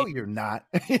believe. No, you're not.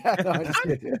 Yeah, no, I'm just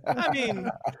kidding. I mean,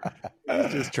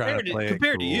 He's just trying to play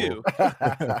compared to it you.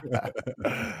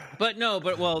 But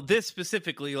well, this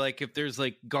specifically, like if there's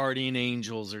like guardian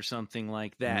angels or something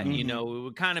like that, Mm-hmm. you know, it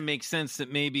would kind of make sense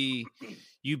that maybe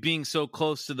you being so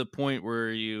close to the point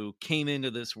where you came into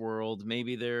this world,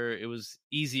 maybe it was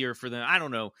easier for them. I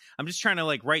don't know. I'm just trying to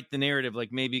like write the narrative,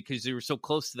 like maybe because you were so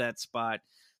close to that spot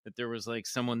that there was like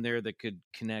someone there that could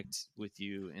connect with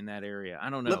you in that area. I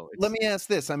don't know. Let me ask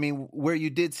this. I mean, where you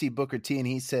did see Booker T and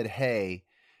he said, "Hey,"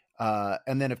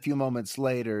 and then a few moments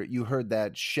later you heard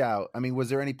that shout. I mean, was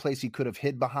there any place he could have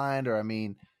hid behind, or I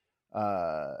mean,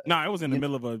 No, it was in the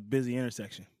middle of a busy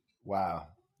intersection. wow.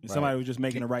 And somebody was just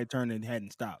making a right turn and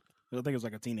hadn't stopped. I think it was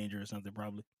like a teenager or something,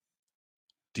 probably.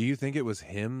 Do you think it was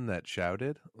him that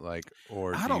shouted? Like,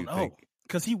 or I don't know.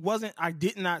 Because he wasn't, I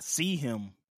did not see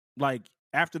him. Like,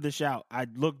 after the shout, I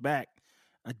looked back.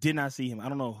 I did not see him. I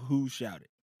don't know who shouted.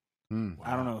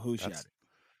 I don't know who shouted.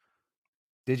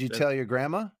 Did you tell your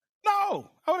grandma? No,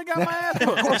 I would have got my ass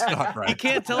whooped. Of course not, right? You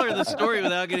can't tell her the story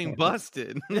without getting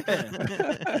busted.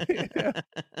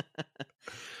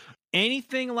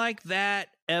 Anything like that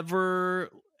ever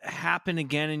happen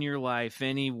again in your life?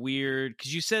 Any weird,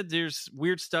 because you said there's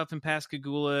weird stuff in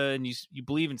Pascagoula and you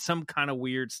believe in some kind of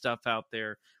weird stuff out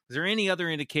there. Is there any other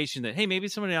indication that, hey, maybe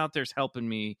somebody out there's helping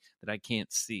me that I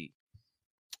can't see?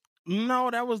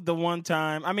 No, that was the one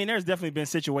time. I mean, there's definitely been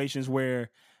situations where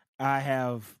I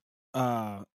have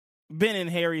been in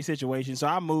hairy situations. So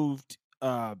I moved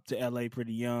to LA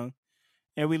pretty young,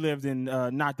 and we lived in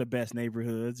not the best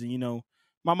neighborhoods. And, you know,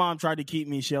 my mom tried to keep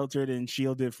me sheltered and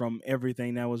shielded from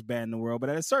everything that was bad in the world.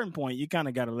 But at a certain point, you kind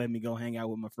of got to let me go hang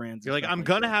out with my friends. You're like, I'm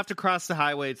going to have to cross the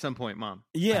highway at some point, Mom.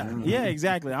 Yeah,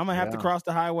 exactly. I'm going to have to cross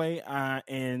the highway.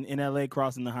 And in LA,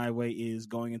 crossing the highway is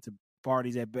going into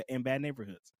parties in bad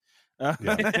neighborhoods.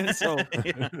 And so,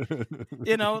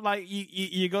 you know, like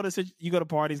you go to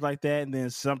parties like that, and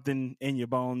then something in your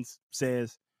bones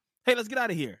says, "Hey, let's get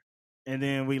out of here," and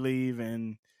then we leave,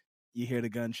 and you hear the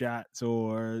gunshots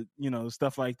or, you know,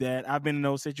 stuff like that. I've been in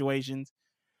those situations.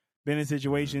 Been in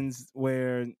situations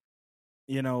where,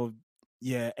 you know,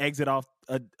 exit off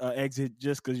exit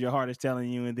just because your heart is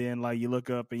telling you, and then like you look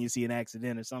up and you see an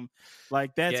accident or something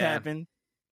like that's happened.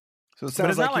 So it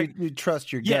sounds like you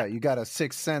trust your gut. You got a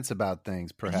sixth sense about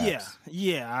things, perhaps.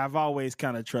 Yeah. I've always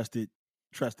kind of trusted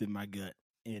my gut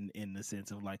in the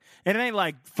sense of like, and it ain't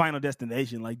like Final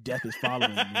Destination, like death is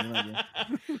following me. You know?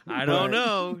 I don't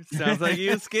know. Sounds like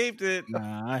you escaped it.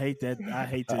 Nah, I hate that. I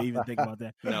hate to even think about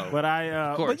that. No, but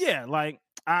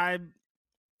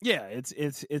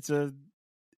it's a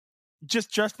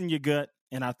just trusting your gut,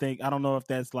 and I don't know if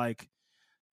that's like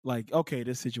okay,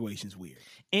 this situation's weird.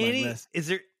 Is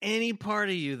there any part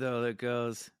of you though that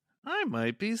goes, I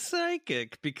might be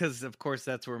psychic? Because of course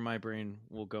that's where my brain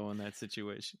will go in that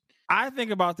situation. I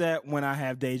think about that when I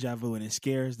have deja vu, and it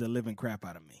scares the living crap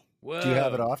out of me. Whoa. Do you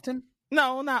have it often?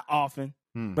 No, not often,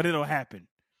 but it'll happen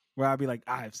where I'll be like,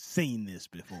 I've seen this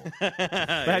before. But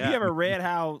have you ever read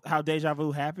how deja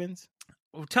vu happens?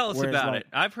 Well, tell us about it.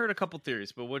 I've heard a couple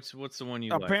theories, but what's the one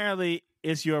you apparently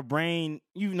it's your brain.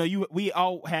 You know, we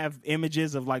all have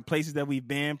images of like places that we've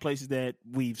been, places that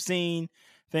we've seen,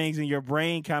 things, and your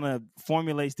brain kind of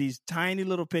formulates these tiny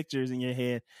little pictures in your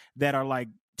head that are like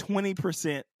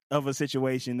 20% of a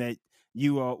situation that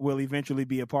you will eventually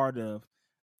be a part of.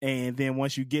 And then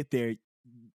once you get there,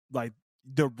 like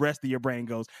the rest of your brain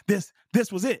goes, this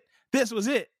was it. This was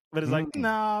it. But it's like,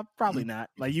 nah, probably not.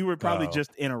 Like you were probably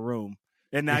just in a room.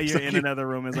 And now you're in another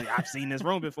room. It's like, I've seen this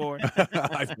room before.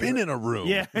 I've been in a room.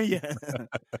 Yeah.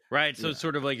 Right. So it's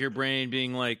sort of like your brain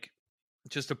being like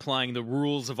just applying the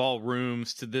rules of all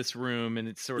rooms to this room, and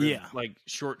it's sort of like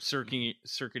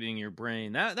circuiting your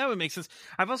brain. That would make sense.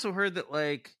 I've also heard that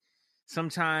like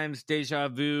sometimes deja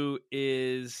vu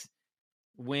is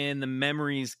when the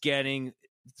memory's getting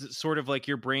sort of like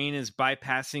your brain is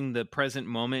bypassing the present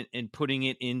moment and putting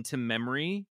it into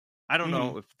memory. I don't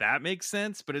know if that makes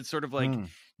sense, but it's sort of like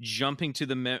jumping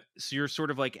to so you're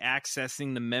sort of like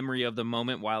accessing the memory of the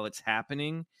moment while it's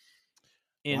happening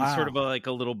in sort of like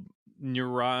a little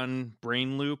neuron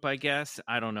brain loop, I guess.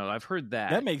 I don't know. I've heard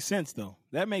that. That makes sense though.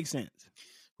 That makes sense.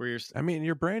 Where I mean,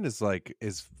 your brain is like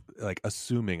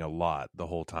assuming a lot the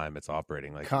whole time it's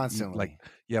operating, like constantly.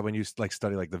 When you like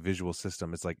study like the visual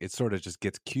system, it's like it sort of just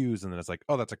gets cues, and then it's like,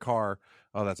 oh, that's a car,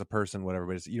 oh, that's a person, whatever.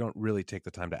 But you don't really take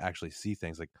the time to actually see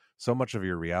things. Like so much of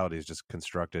your reality is just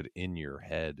constructed in your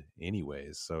head,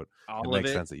 anyways. So it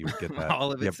makes sense that you would get that.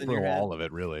 All of it's in your head. All of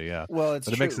it, really, yeah. Well,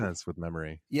 but it makes sense with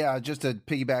memory. Yeah, just to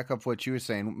piggyback up what you were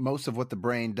saying, most of what the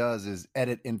brain does is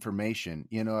edit information.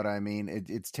 You know what I mean?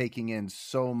 It's taking in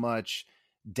so much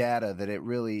data that it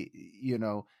really,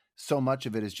 so much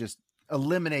of it is just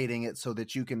eliminating it so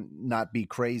that you can not be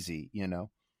crazy,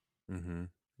 Mm-hmm.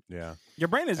 Yeah. Your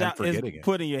brain is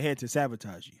put in your head to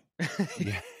sabotage you.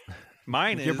 Yeah.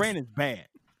 Mine is. Your brain is bad.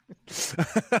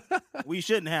 We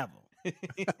shouldn't have them.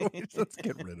 Let's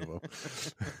get rid of them.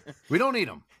 We don't need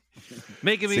them.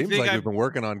 Making me Seems think like we've been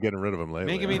working on getting rid of them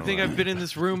lately. Making me think I've been in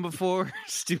this room before.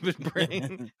 Stupid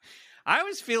brain. I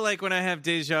always feel like when I have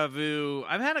deja vu,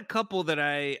 I've had a couple that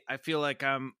I feel like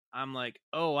I'm like,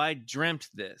 oh, I dreamt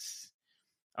this.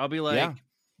 I'll be like, Yeah.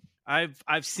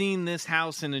 I've seen this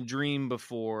house in a dream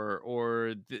before,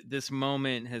 or this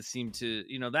moment has seemed to,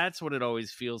 that's what it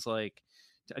always feels like.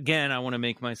 Again, I want to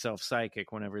make myself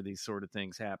psychic whenever these sort of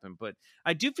things happen, but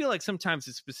I do feel like sometimes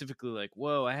it's specifically like,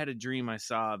 whoa, I had a dream I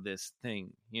saw this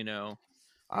thing,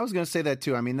 I was going to say that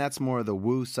too. I mean, that's more of the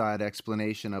woo side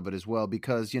explanation of it as well,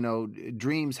 because,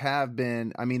 dreams have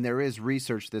been, there is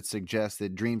research that suggests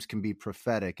that dreams can be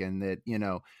prophetic, and that,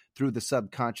 through the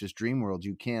subconscious dream world,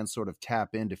 you can sort of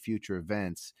tap into future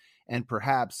events. And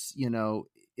perhaps, in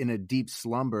a deep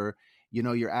slumber,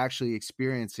 you're actually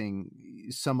experiencing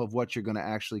some of what you're going to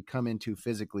actually come into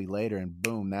physically later. And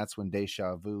boom, that's when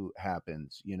deja vu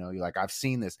happens. You're like, I've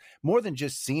seen this. More than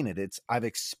just seen it. I've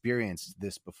experienced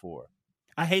this before.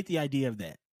 I hate the idea of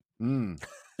that. Mm.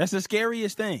 That's the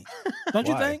scariest thing. Don't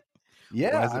you think?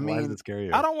 Yeah. Why is it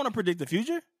scary? I don't want to predict the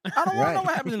future. I don't want to know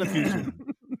what happens in the future.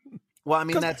 Well,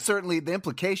 that's certainly, the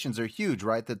implications are huge,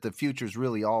 right? That the future's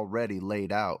really already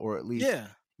laid out, or at least,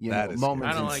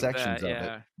 moments and sections of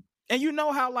it. And you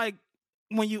know how, like,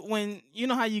 when you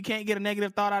know how you can't get a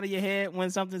negative thought out of your head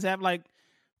when something's happened, like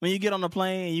when you get on the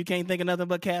plane and you can't think of nothing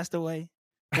but Castaway.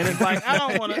 And it's like, I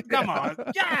don't want to, come on,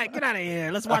 yeah, get out of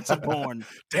here. Let's watch some porn.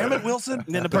 Damn it, Wilson.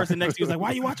 And then the person next to you is like,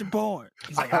 why are you watching porn?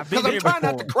 He's like, I've been I'm trying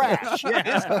not to crash.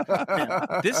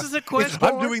 This is a question.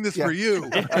 I'm doing this for you.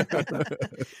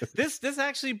 This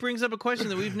actually brings up a question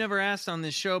that we've never asked on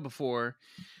this show before,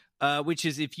 which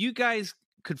is, if you guys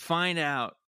could find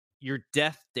out your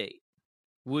death date,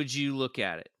 would you look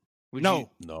at it? No,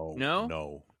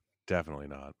 definitely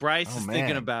not. Bryce is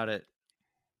thinking about it.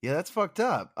 Yeah, that's fucked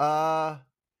up.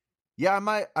 Yeah,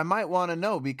 I might want to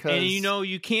know, because and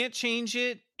you can't change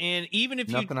it, and even if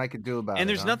nothing I could do about it. And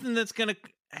there's nothing's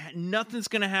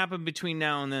gonna happen between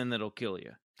now and then that'll kill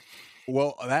you.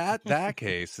 Well, that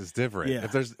case is different.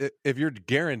 Yeah. If you're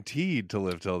guaranteed to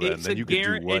live till then you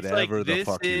can do whatever the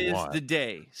fuck you want. This is the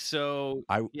day. So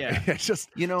just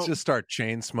start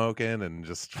chain smoking and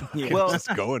just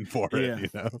going for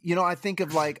it. I think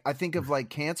of like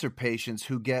cancer patients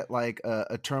who get like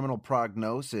a terminal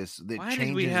prognosis that Why changes.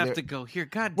 Did we have to go here?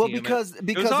 God damn well, because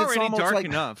it was already it's almost dark like,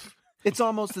 enough. It's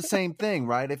almost the same thing,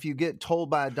 right? If you get told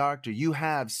by a doctor you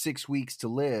have 6 weeks to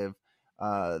live,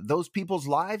 those people's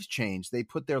lives change. They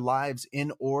put their lives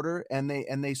in order, and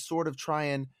they sort of try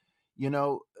and,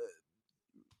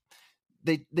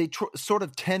 sort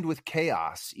of tend with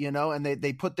chaos, and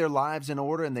they put their lives in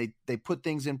order, and they put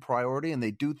things in priority, and they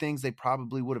do things they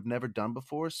probably would have never done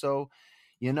before. So,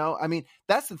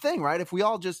 that's the thing, right? If we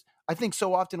all I think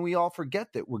so often we all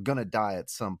forget that we're going to die at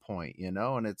some point,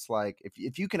 and it's like,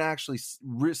 if you can actually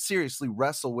seriously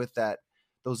wrestle with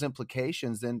those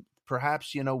implications, then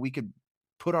perhaps, we could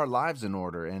put our lives in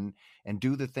order and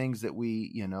do the things that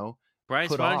we, Bryce,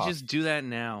 why don't you just do that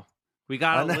now? We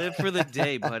gotta live for the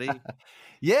day, buddy.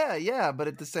 Yeah, but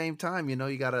at the same time,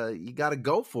 you gotta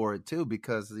go for it too,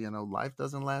 because life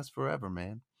doesn't last forever,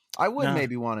 man. I would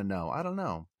maybe want to know. I don't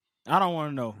know. I don't want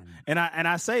to know. And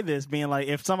I say this being like,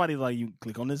 if somebody's like, you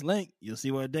click on this link, you'll see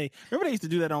what day. Remember they used to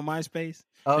do that on MySpace?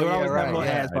 Oh, they would always right. have little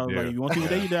ads about like, you want to see what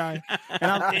day you die?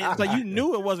 And it's like, you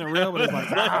knew it wasn't real, but it's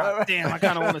like, damn, I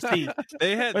kind of want to see.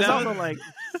 They had but it's also like,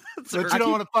 but you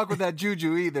don't want to fuck with that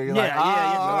juju either. You're like, all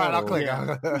right, I'll click.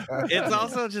 It's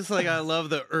also just like, I love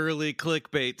the early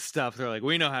clickbait stuff. They're like,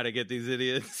 we know how to get these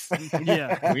idiots.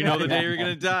 Yeah, we know the day you're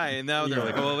gonna die, and now they're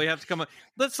like, well, we have to come up.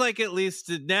 Let's like, at least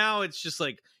now it's just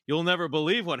like, you'll never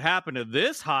believe what happened to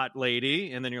this hot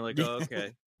lady, and then you're like, oh,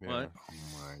 okay, what? Oh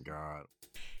my god.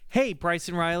 Hey,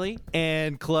 Bryson Riley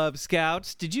and Club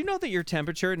Scouts. Did you know that your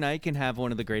temperature at night can have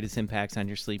one of the greatest impacts on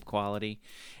your sleep quality?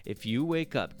 If you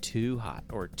wake up too hot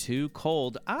or too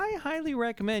cold, I highly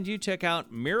recommend you check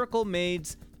out Miracle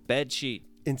Made's bed sheet.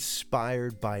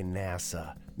 Inspired by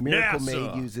NASA, Miracle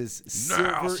Made uses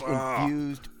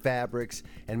silver-infused fabrics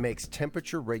and makes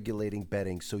temperature-regulating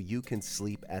bedding so you can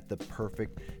sleep at the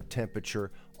perfect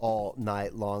temperature all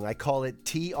night long. I call it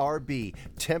TRB,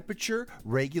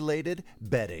 temperature-regulated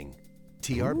bedding.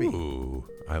 TRB. Ooh,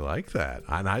 I like that.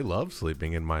 And I love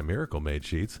sleeping in my Miracle Made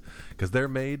sheets because they're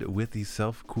made with these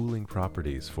self-cooling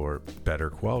properties for better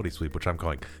quality sleep, which I'm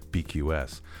calling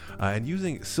BQS. And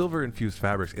using silver-infused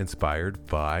fabrics inspired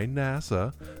by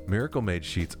NASA, Miracle Made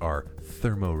sheets are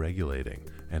thermoregulating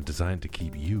and designed to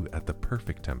keep you at the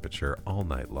perfect temperature all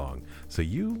night long, so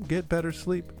you get better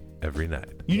sleep every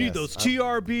night. You need those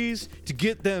TRBs to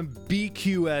get them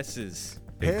BQSs.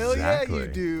 Hell Exactly. yeah,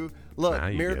 you do. Look, Now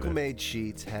you Miracle get it. Made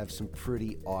sheets have some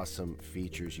pretty awesome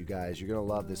features, you guys. You're going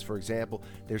to love this. For example,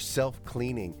 they're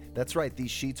self-cleaning. That's right, these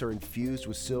sheets are infused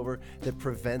with silver that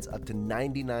prevents up to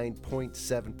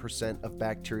 99.7% of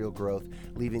bacterial growth,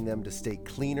 leaving them to stay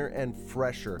cleaner and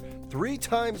fresher 3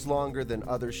 times longer than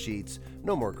other sheets.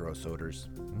 No more gross odors.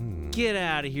 Get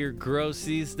out of here,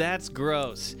 grossies. That's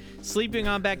gross. Sleeping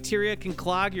on bacteria can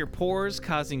clog your pores,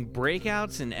 causing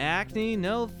breakouts and acne.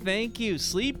 No, thank you.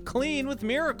 Sleep clean with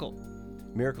Miracle.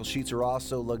 Miracle sheets are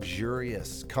also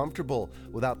luxurious, comfortable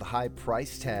without the high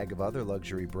price tag of other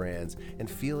luxury brands,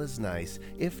 and feel as nice,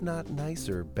 if not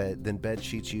nicer, than bed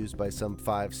sheets used by some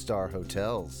 5-star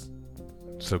hotels.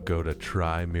 So go to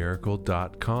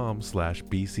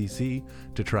trymiracle.com/BCC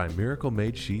to try Miracle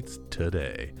Made sheets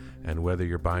today. And whether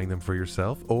you're buying them for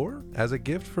yourself or as a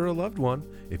gift for a loved one,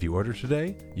 if you order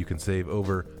today, you can save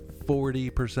over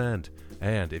 40%.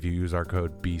 And if you use our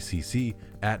code BCC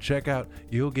at checkout,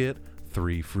 you'll get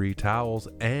 3 free towels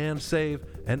and save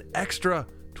an extra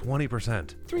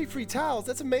 20%. 3 free towels,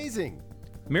 that's amazing.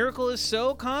 Miracle is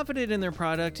so confident in their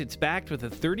product, it's backed with a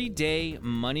 30-day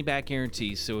money-back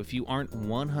guarantee. So if you aren't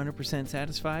 100%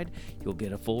 satisfied, you'll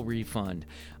get a full refund.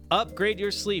 Upgrade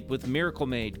your sleep with Miracle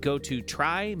Made. Go to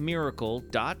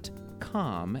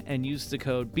trymiracle.com and use the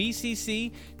code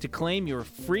BCC to claim your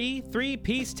free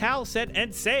 3-piece towel set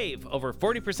and save over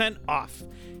 40% off.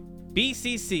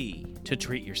 BCC to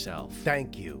treat yourself.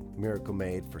 Thank you, Miracle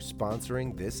Made, for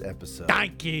sponsoring this episode.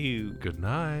 Thank you. Good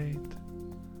night.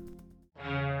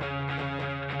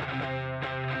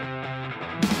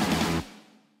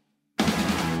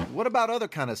 What about other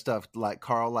kind of stuff, like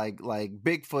Carl, like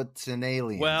Bigfoots and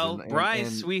aliens? Well, and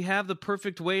Bryce, we have the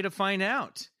perfect way to find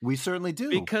out. we certainly do.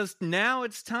 Because now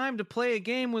it's time to play a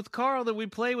game with Carl that we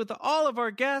play with all of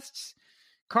our guests.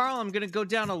 Carl, I'm going to go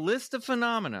down a list of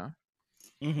phenomena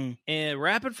in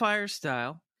rapid fire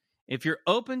style. If you're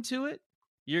open to it,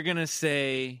 you're going to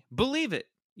say, believe it,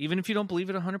 even if you don't believe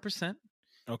it 100%.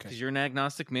 Okay. Because you're an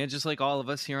agnostic man, just like all of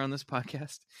us here on this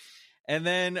podcast. And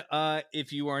then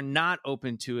if you are not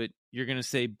open to it, you're going to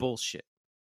say bullshit.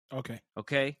 Okay.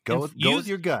 Okay? Go with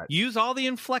your gut. Use all the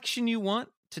inflection you want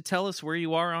to tell us where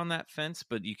you are on that fence,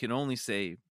 but you can only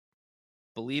say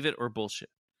believe it or bullshit.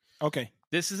 Okay.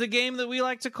 This is a game that we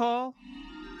like to call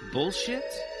bullshit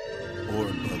Or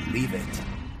believe it.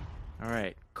 All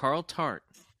right. Carl Tart,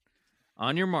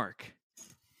 on your mark,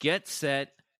 get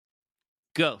set,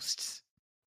 ghosts,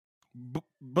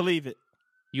 Believe it.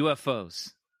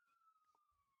 UFOs,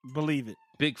 Believe it.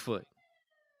 Bigfoot,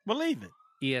 Believe it.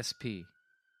 ESP,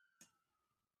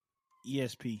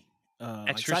 ESP.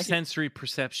 extrasensory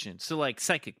perception. So like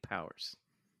psychic powers,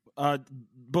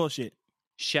 Bullshit.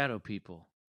 shadow people,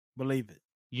 Believe it.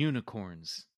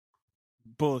 unicorns,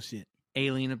 Bullshit.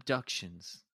 alien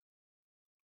abductions.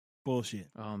 Bullshit.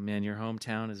 Oh man, your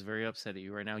hometown is very upset at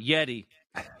you right now. Yeti,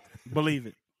 Believe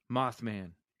it.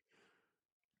 Mothman,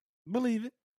 Believe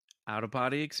it.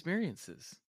 out-of-body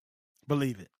experiences,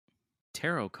 Believe it.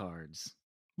 tarot cards,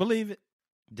 Believe it.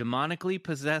 demonically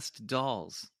possessed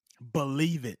dolls,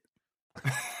 Believe it.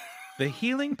 the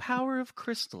healing power of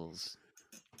crystals,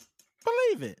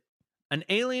 Believe it. an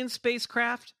alien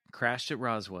spacecraft crashed at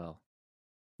Roswell,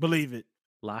 Believe it.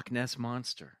 Loch Ness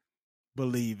Monster,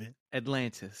 Believe it.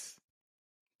 Atlantis,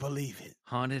 Believe it.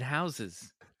 haunted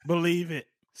houses, Believe it.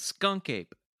 skunk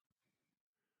ape.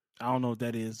 I don't know what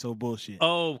that is, so bullshit.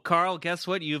 Oh, Carl, guess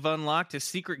what? You've unlocked a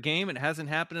secret game. It hasn't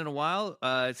happened in a while.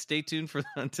 Stay tuned for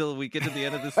until we get to the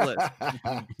end of this list.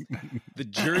 The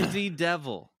Jersey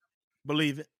Devil,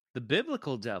 Believe it. the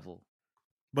Biblical Devil,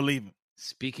 Believe it.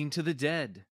 Speaking to the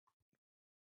Dead,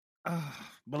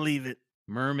 Believe it.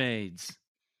 mermaids.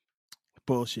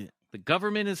 Bullshit. The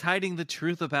government is hiding the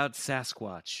truth about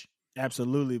Sasquatch.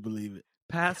 Absolutely believe it.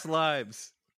 Past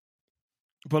lives,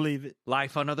 Believe it.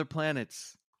 life on other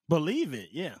planets, Believe it.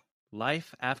 Yeah.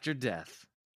 life after death.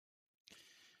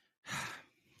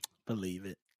 Believe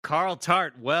it. Carl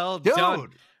Tart, well Dude, done.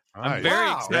 I'm very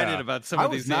Wow. excited about some I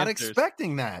of was these not answers.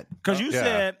 expecting that. Because you Yeah.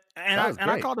 said, and That I was I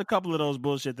great. called a couple of those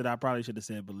bullshit that I probably should have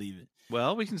said believe it.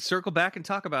 Well, we can circle back and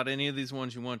talk about any of these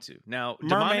ones you want to. Now,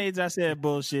 Mermaids, I said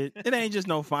bullshit. It ain't just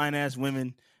no fine ass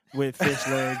women with fish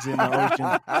legs in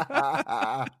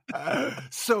the ocean.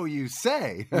 So you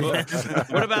say.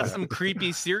 What about some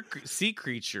creepy sea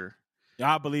creature?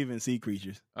 I believe in sea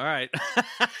creatures. All right.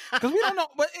 Because we don't know,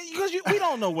 we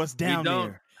don't know what's down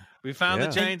there. We found the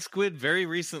giant squid very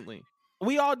recently.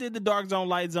 We all did the Dark Zone,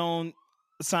 Light Zone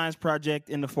science project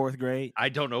in the 4th grade. I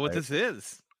don't know what this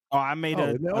is. Oh, I made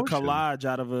a collage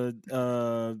out of a,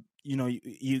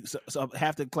 so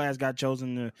half the class got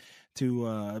chosen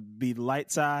to be the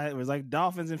light side. It was like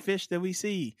dolphins and fish that we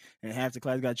see. And half the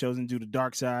class got chosen to do the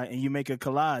dark side. And you make a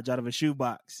collage out of a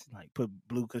shoebox, like put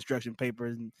blue construction paper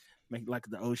and make like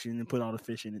the ocean and put all the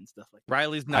fish in it and stuff like that.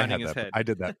 Riley's nodding his head. I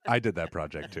did that. I did that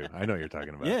project too. I know what you're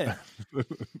talking about. Yeah.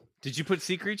 Did you put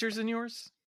sea creatures in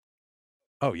yours?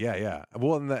 Oh yeah.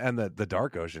 Well, and the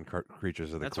dark ocean creatures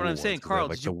are the That's cool what I'm saying, ones, Carl.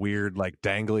 like the weird like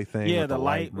dangly thing. Yeah, with the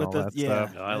light and with all the that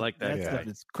stuff. Oh, I like that. That stuff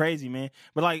is crazy, man.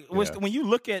 But like when you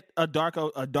look at a dark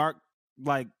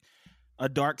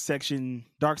section,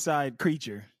 dark side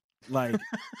creature, like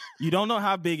you don't know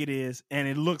how big it is, and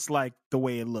it looks like the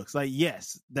way it looks. Like,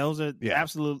 yes, those are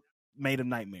absolute made of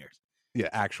nightmares. Yeah,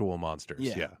 actual monsters.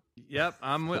 Yeah. Yep.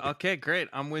 Okay, great.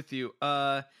 I'm with you.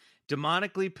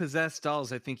 Demonically possessed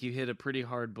dolls. I think you hit a pretty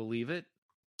hard believe it.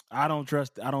 I don't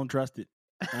trust it. I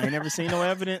ain't never seen no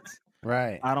evidence.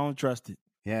 Right. I don't trust it.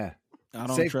 Yeah. I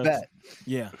don't Safe trust bet. it.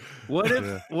 Yeah. What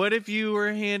if you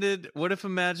were what if a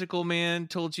magical man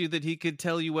told you that he could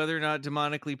tell you whether or not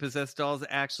demonically possessed dolls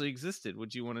actually existed?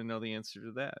 Would you want to know the answer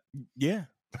to that? Yeah.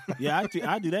 Yeah, I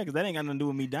do that because that ain't got nothing to do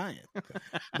with me dying.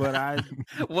 But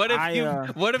what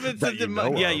if it's a you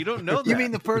don't know that. You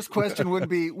mean the first question would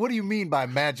be, what do you mean by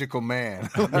magical man?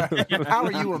 How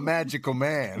are you a magical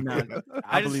man? No,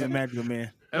 I believe in magical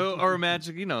man. Or a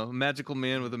magical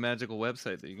man with a magical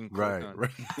website that you can click on.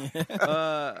 Right.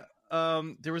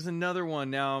 There was another one.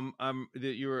 Now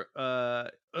that you were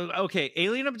okay.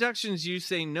 Alien abductions, you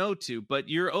say no to, but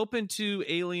you're open to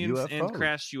aliens and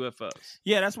crashed UFOs.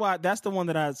 Yeah, that's the one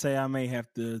that I'd say I may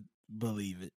have to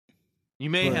believe it. You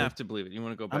may have to believe it. You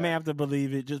want to go back? I may have to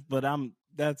believe it.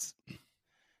 That's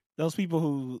those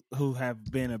people who have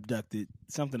been abducted.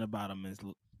 Something about them is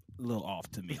a little off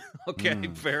to me. Okay,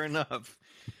 fair enough.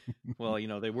 Well,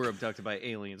 they were abducted by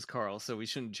aliens, Carl, so we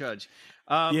shouldn't judge.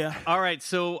 Yeah. All right,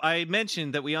 so I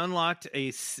mentioned that we unlocked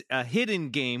a hidden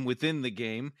game within the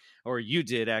game, or you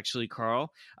did, actually,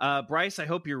 Carl. Bryce, I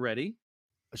hope you're ready.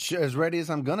 As ready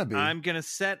as I'm going to be. I'm going to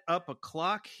set up a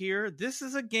clock here. This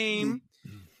is a game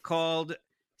called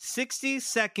 60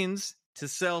 Seconds to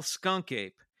Sell Skunk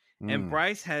Ape. And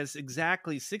Bryce has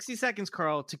exactly 60 seconds,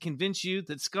 Carl, to convince you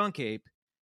that Skunk Ape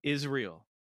is real.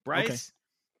 Bryce,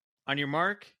 on your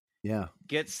mark,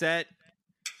 get set,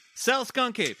 sell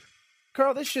Skunk Ape.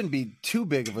 Carl, this shouldn't be too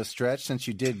big of a stretch since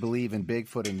you did believe in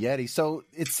Bigfoot and Yeti. So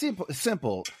it's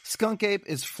simple. Skunk Ape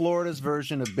is Florida's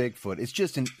version of Bigfoot. It's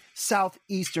just an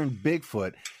southeastern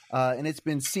Bigfoot, and it's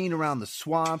been seen around the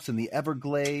swamps and the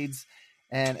Everglades.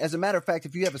 And as a matter of fact,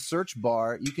 if you have a search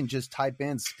bar, you can just type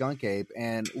in Skunk Ape,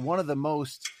 and one of the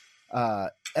most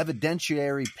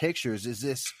evidentiary pictures is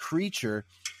this creature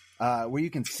where you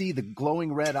can see the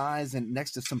glowing red eyes and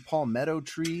next to some palmetto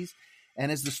trees.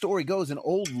 And as the story goes, an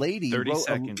old lady wrote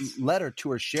a letter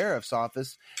to her sheriff's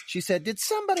office. She said, did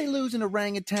somebody lose an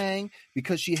orangutan?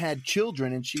 Because she had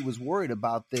children and she was worried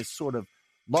about this sort of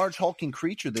large hulking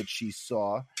creature that she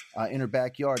saw in her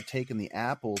backyard taking the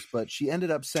apples. But she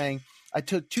ended up saying, I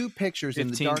took 2 pictures in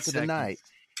the dark of the night.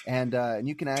 And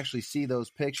you can actually see those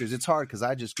pictures. It's hard because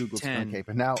I just Googled Skunk Ape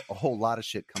and now a whole lot of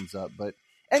shit comes up. But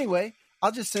anyway,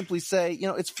 I'll just simply say,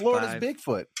 it's Florida's 5,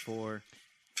 Bigfoot. 4,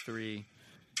 3,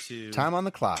 2. Time on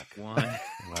the clock. 1.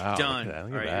 Wow. Done. Look at All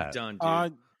right, that. you're done,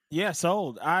 dude. Yeah,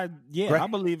 sold. I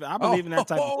believe in that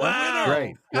type of stuff. Wow.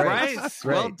 Great. Bryce,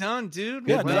 well done, dude.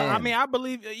 Good man. I mean, I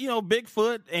believe,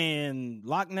 Bigfoot and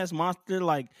Loch Ness Monster,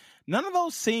 like, none of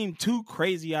those seem too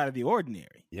crazy out of the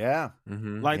ordinary. Yeah.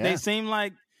 Mm-hmm. Like, they seem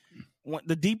like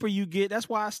the deeper you get, that's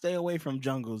why I stay away from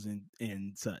jungles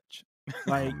and such.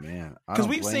 Like, man, because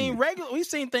we've seen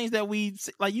things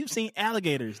that you've seen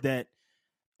alligators that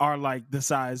are like the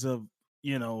size of,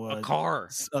 a car,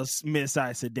 a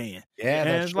mid-sized sedan. Yeah, and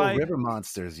that's like river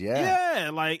monsters.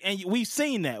 Yeah, like, and we've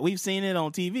seen that. We've seen it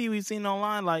on TV. We've seen it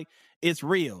online. Like, it's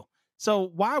real.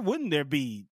 So why wouldn't there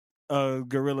be a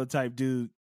gorilla type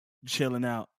dude chilling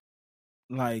out?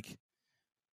 Like,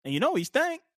 and he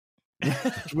stank.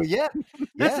 Well, yeah.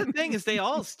 That's the thing, is they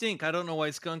all stink. I don't know why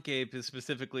Skunk Ape is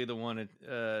specifically the one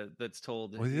that's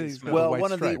told. Well,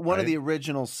 one of the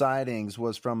original sightings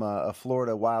was from a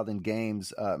Florida Wild and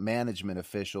Games management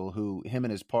official who him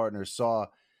and his partner saw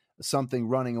something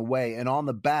running away, and on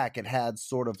the back it had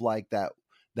sort of like that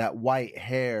white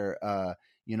hair.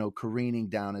 careening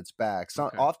down its back. So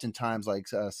oftentimes like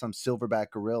some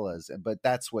silverback gorillas, but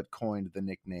that's what coined the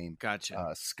nickname.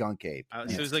 Gotcha. Skunk ape.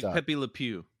 So it's like Pepe Le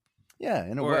Pew. Yeah,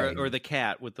 in a way. Or the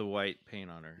cat with the white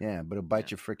paint on her. Yeah, but it'll bite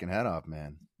your freaking head off,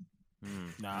 man.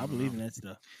 Nah, I believe in that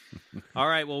stuff. All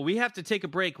right, well, we have to take a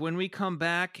break. When we come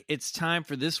back, it's time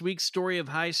for this week's story of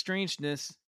high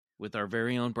strangeness with our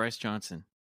very own Bryce Johnson.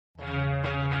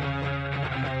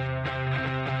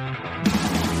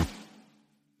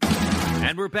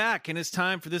 And we're back, and it's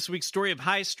time for this week's story of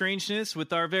high strangeness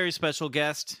with our very special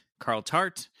guest, Carl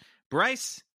Tart.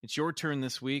 Bryce, it's your turn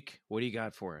this week. What do you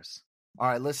got for us? All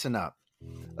right, listen up.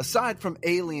 Aside from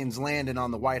aliens landing on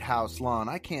the White House lawn,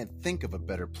 I can't think of a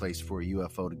better place for a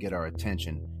UFO to get our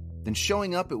attention than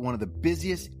showing up at one of the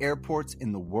busiest airports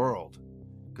in the world.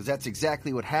 Because that's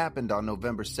exactly what happened on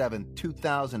November 7th,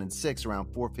 2006, around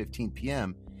 4:15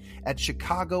 p.m. at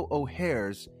Chicago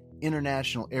O'Hare's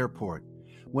International Airport,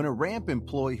 when a ramp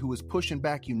employee who was pushing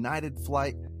back United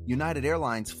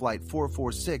Airlines Flight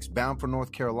 446 bound for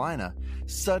North Carolina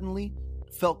suddenly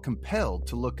felt compelled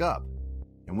to look up.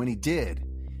 And when he did,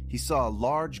 he saw a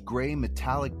large gray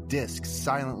metallic disc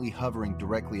silently hovering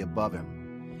directly above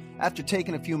him. After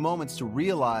taking a few moments to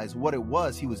realize what it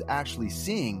was he was actually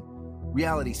seeing,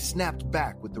 reality snapped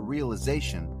back with the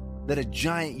realization that a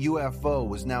giant UFO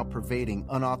was now pervading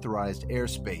unauthorized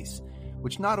airspace,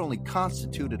 which not only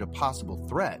constituted a possible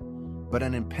threat, but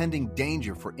an impending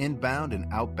danger for inbound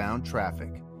and outbound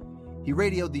traffic. He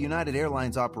radioed the United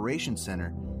Airlines Operations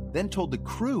Center, then told the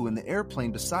crew in the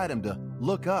airplane beside him to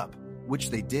look up, which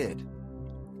they did.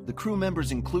 The crew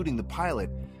members, including the pilot,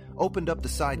 opened up the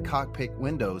side cockpit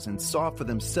windows and saw for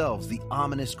themselves the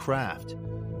ominous craft.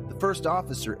 The first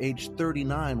officer, aged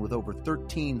 39 with over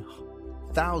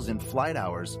 13,000 flight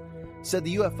hours, said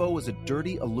the UFO was a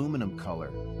dirty aluminum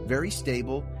color, very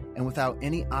stable, and without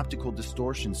any optical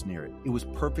distortions near it. It was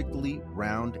perfectly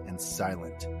round and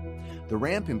silent. The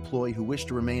ramp employee, who wished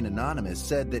to remain anonymous,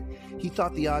 said that he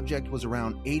thought the object was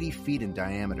around 80 feet in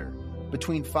diameter,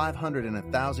 between 500 and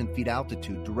 1,000 feet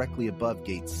altitude directly above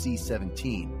gate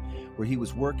C-17, where he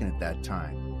was working at that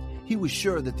time. He was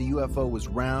sure that the UFO was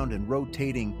round and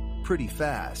rotating pretty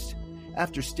fast.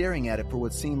 After staring at it for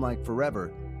what seemed like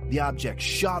forever, the object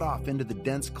shot off into the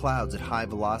dense clouds at high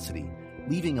velocity,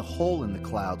 leaving a hole in the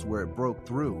clouds where it broke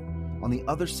through, on the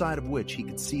other side of which he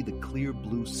could see the clear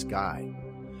blue sky.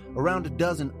 Around a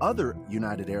dozen other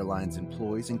United Airlines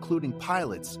employees, including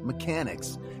pilots,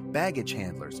 mechanics, baggage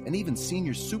handlers, and even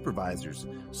senior supervisors,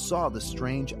 saw the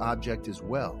strange object as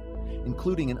well,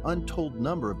 including an untold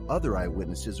number of other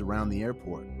eyewitnesses around the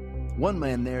airport. One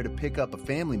man there to pick up a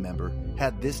family member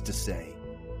had this to say.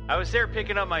 I was there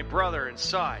picking up my brother and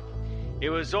saw it.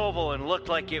 It was oval and looked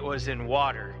like it was in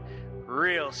water.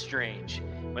 Real strange.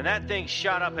 When that thing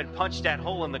shot up and punched that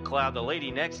hole in the cloud, the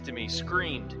lady next to me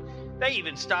screamed. They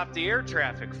even stopped the air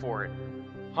traffic for it.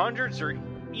 Hundreds or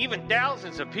even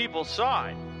thousands of people saw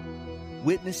it.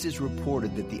 Witnesses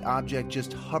reported that the object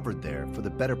just hovered there for the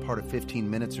better part of 15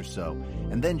 minutes or so,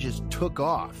 and then just took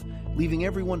off, leaving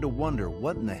everyone to wonder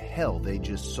what in the hell they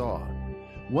just saw.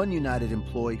 One United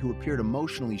employee, who appeared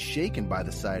emotionally shaken by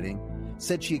the sighting,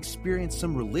 said she experienced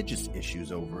some religious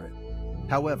issues over it.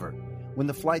 However, when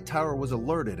the flight tower was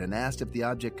alerted and asked if the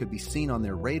object could be seen on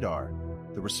their radar,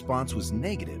 the response was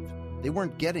negative. They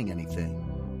weren't getting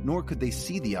anything, nor could they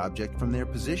see the object from their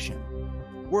position.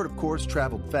 Word, of course,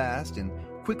 traveled fast and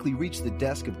quickly reached the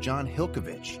desk of John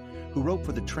Hilkovich, who wrote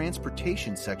for the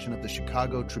transportation section of the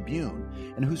Chicago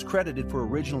Tribune and who's credited for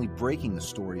originally breaking the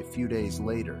story a few days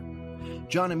later.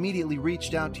 John immediately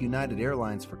reached out to United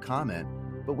Airlines for comment,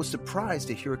 but was surprised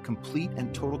to hear a complete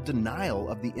and total denial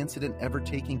of the incident ever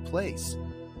taking place,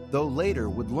 though later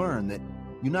would learn that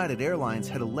United Airlines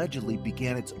had allegedly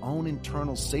began its own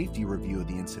internal safety review of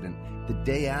the incident the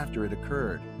day after it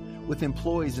occurred, with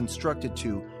employees instructed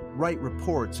to write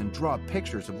reports and draw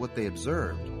pictures of what they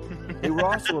observed. They were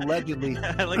also allegedly...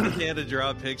 I like that they had to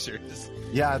draw pictures.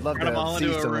 Yeah, I'd love to them all see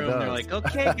into a some room. of those. They're like,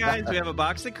 okay, guys, we have a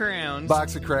box of crowns.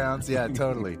 Box of crowns, yeah,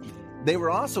 totally. They were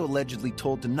also allegedly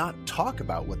told to not talk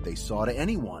about what they saw to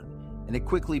anyone, and it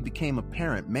quickly became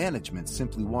apparent management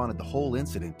simply wanted the whole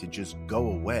incident to just go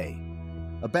away.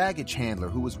 A baggage handler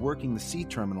who was working the C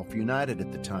terminal for United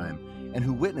at the time and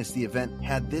who witnessed the event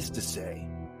had this to say.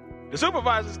 The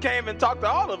supervisors came and talked to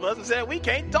all of us and said we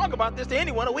can't talk about this to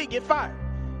anyone or we get fired.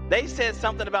 They said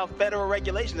something about federal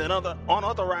regulations and other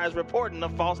unauthorized reporting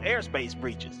of false airspace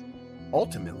breaches.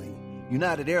 Ultimately,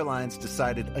 United Airlines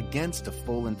decided against a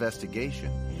full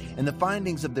investigation, and the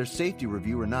findings of their safety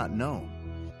review are not known.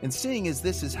 And seeing as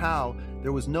this is how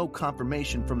there was no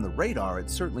confirmation from the radar, it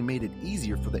certainly made it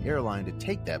easier for the airline to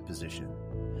take that position.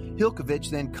 Hilkovich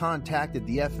then contacted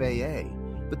the FAA,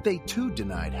 but they too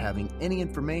denied having any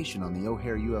information on the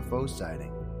O'Hare UFO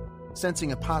sighting.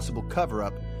 Sensing a possible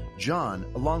cover-up, John,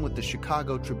 along with the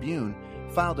Chicago Tribune,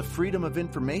 filed a Freedom of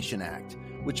Information Act,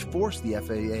 which forced the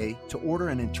FAA to order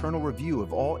an internal review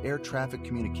of all air traffic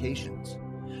communications.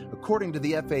 According to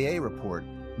the FAA report,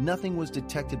 nothing was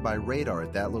detected by radar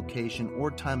at that location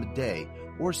or time of day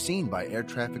or seen by air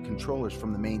traffic controllers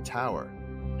from the main tower.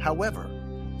 However,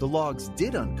 the logs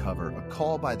did uncover a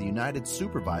call by the United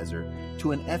supervisor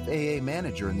to an FAA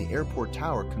manager in the airport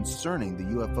tower concerning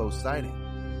the UFO sighting.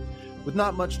 With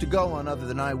not much to go on other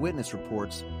than eyewitness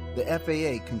reports, the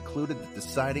FAA concluded that the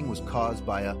sighting was caused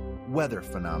by a weather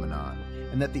phenomenon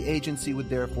and that the agency would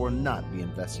therefore not be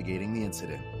investigating the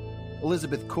incident.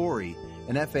 Elizabeth Corey,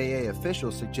 an FAA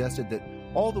official, suggested that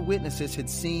all the witnesses had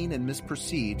seen and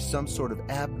misperceived some sort of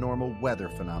abnormal weather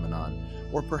phenomenon,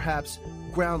 or perhaps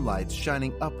ground lights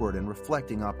shining upward and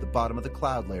reflecting off the bottom of the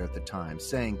cloud layer at the time,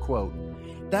 saying, quote,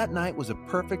 "That night was a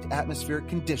perfect atmospheric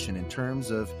condition in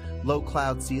terms of low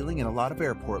cloud ceiling and a lot of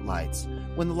airport lights.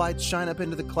 When the lights shine up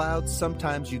into the clouds,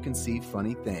 sometimes you can see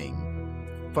funny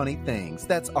things.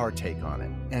 That's our take on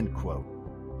it," end quote.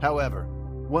 However,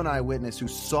 one eyewitness who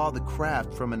saw the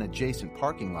craft from an adjacent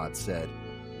parking lot said,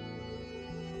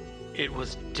 "It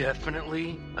was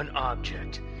definitely an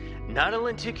object, not a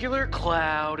lenticular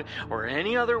cloud or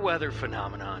any other weather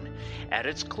phenomenon. At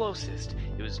its closest,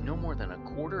 it was no more than a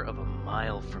quarter of a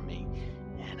mile from me,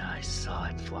 and I saw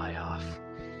it fly off.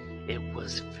 It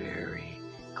was very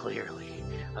clearly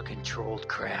a controlled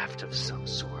craft of some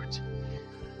sort."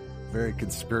 Very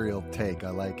conspiratorial take.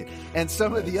 I like it. And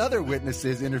some of the other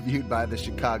witnesses interviewed by the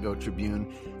Chicago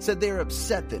Tribune said they are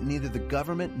upset that neither the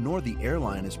government nor the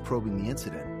airline is probing the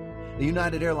incident. A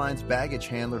United Airlines baggage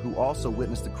handler who also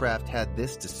witnessed the craft had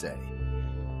this to say.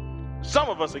 "Some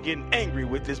of us are getting angry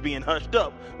with this being hushed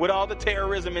up with all the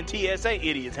terrorism and TSA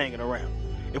idiots hanging around.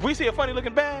 If we see a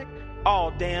funny-looking bag,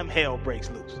 all damn hell breaks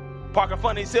loose. Park a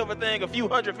funny silver thing a few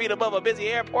hundred feet above a busy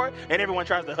airport and everyone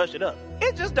tries to hush it up.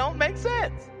 It just don't make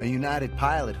sense." A United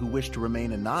pilot who wished to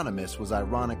remain anonymous was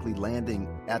ironically landing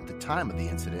at the time of the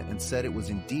incident and said it was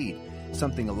indeed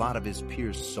something a lot of his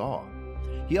peers saw.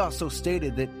 He also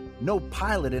stated that no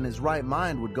pilot in his right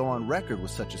mind would go on record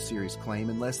with such a serious claim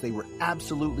unless they were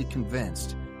absolutely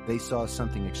convinced they saw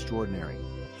something extraordinary.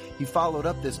 He followed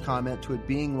up this comment to it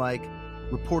being like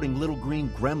reporting little green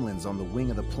gremlins on the wing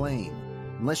of the plane.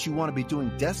 Unless you want to be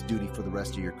doing desk duty for the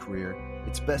rest of your career,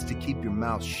 it's best to keep your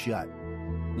mouth shut.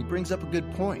 He brings up a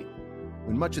good point.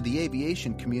 When much of the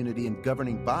aviation community and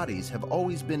governing bodies have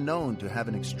always been known to have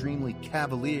an extremely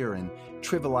cavalier and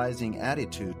trivializing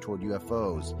attitude toward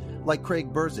UFOs, like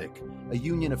Craig Berzik, a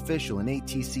union official and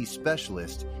ATC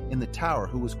specialist in the tower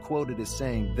who was quoted as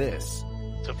saying this,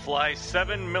 "To fly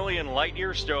 7 million light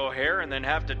years to O'Hare and then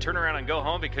have to turn around and go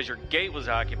home because your gate was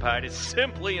occupied is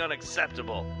simply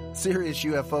unacceptable." Serious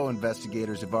UFO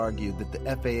investigators have argued that the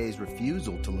FAA's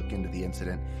refusal to look into the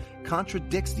incident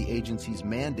contradicts the agency's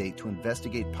mandate to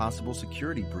investigate possible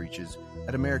security breaches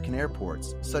at American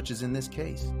airports, such as in this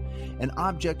case. An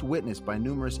object witnessed by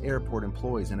numerous airport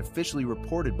employees and officially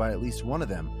reported by at least one of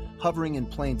them, hovering in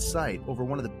plain sight over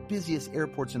one of the busiest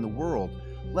airports in the world,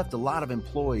 left a lot of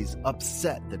employees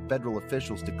upset that federal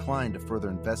officials declined to further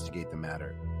investigate the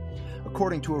matter.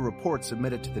 According to a report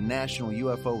submitted to the National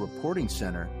UFO Reporting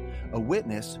Center, a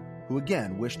witness, who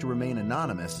again wished to remain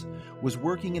anonymous, was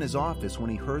working in his office when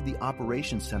he heard the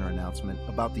Operations Center announcement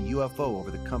about the UFO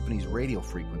over the company's radio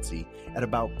frequency at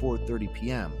about 4:30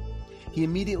 p.m. He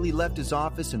immediately left his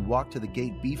office and walked to the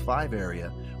Gate B5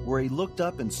 area, where he looked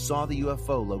up and saw the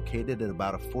UFO located at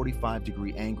about a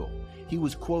 45-degree angle. He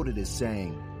was quoted as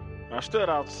saying, "I stood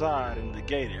outside in the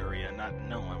gate area not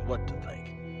knowing what to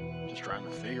think, just trying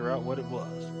to figure out what it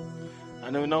was. I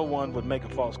knew no one would make a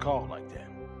false call like that.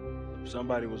 If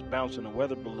somebody was bouncing a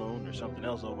weather balloon or something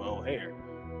else over O'Hare,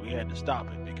 we had to stop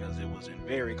it because it was in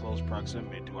very close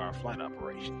proximity to our flight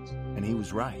operations." And he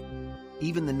was right.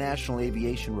 Even the National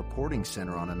Aviation Reporting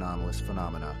Center on Anomalous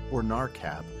Phenomena, or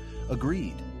NARCAP,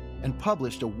 agreed and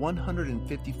published a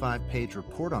 155-page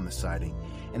report on the sighting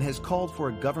and has called for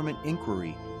a government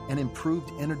inquiry and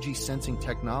improved energy sensing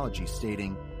technology,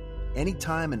 stating,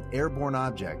 "Anytime an airborne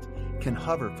object can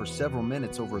hover for several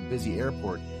minutes over a busy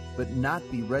airport but not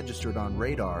be registered on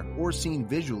radar or seen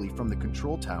visually from the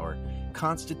control tower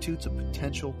constitutes a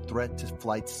potential threat to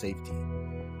flight safety."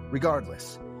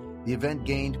 Regardless, the event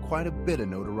gained quite a bit of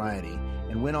notoriety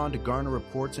and went on to garner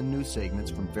reports and news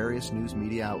segments from various news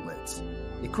media outlets.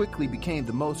 It quickly became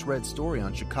the most read story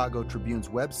on Chicago Tribune's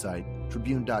website,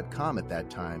 Tribune.com at that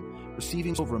time,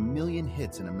 receiving over 1 million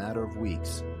hits in a matter of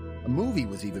weeks. A movie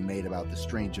was even made about the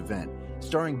strange event,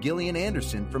 starring Gillian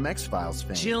Anderson from X-Files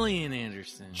fame. Gillian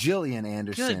Anderson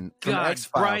Good from God,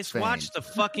 X-Files Bryce, fame. Watch the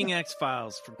fucking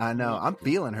X-Files. I know. I'm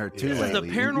feeling her too lately.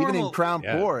 Even in Crown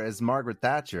 4 as Margaret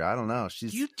Thatcher. I don't know.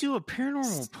 She's You do a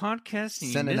paranormal podcast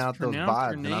and sending out those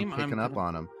vibes, and I'm picking up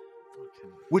on them.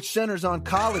 Which centers on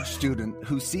college student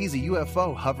who sees a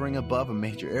UFO hovering above a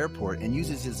major airport and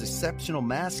uses his exceptional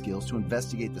math skills to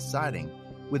investigate the sighting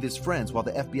with his friends while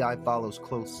the FBI follows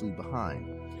closely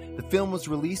behind. The film was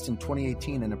released in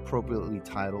 2018 and appropriately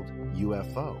titled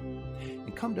UFO.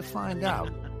 And come to find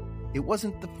out, it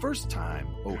wasn't the first time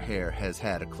O'Hare has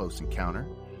had a close encounter.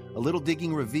 A little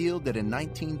digging revealed that in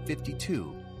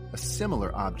 1952, a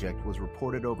similar object was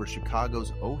reported over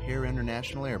Chicago's O'Hare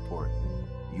International Airport.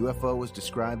 The UFO was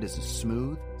described as a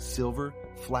smooth, silver,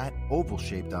 flat,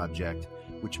 oval-shaped object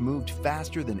which moved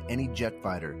faster than any jet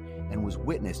fighter and was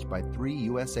witnessed by 3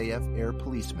 USAF air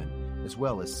policemen as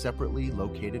well as separately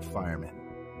located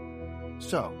firemen.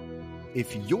 So,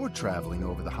 if you're traveling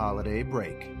over the holiday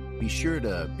break, be sure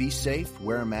to be safe,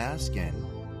 wear a mask,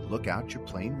 and look out your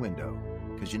plane window,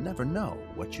 because you never know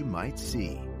what you might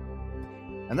see.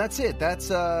 And that's it. That's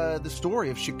the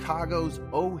story of Chicago's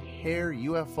O'Hare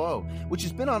UFO, which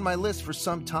has been on my list for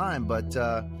some time. But,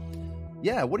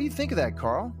 yeah, what do you think of that,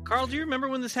 Carl? Carl, do you remember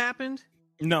when this happened?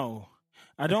 No,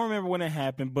 I don't remember when it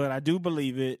happened, but I do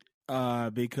believe it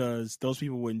because those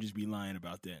people wouldn't just be lying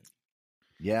about that.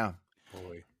 Yeah.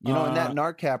 Boy. You know, in that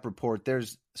NARCAP report,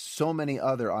 there's so many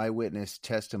other eyewitness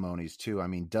testimonies, too. I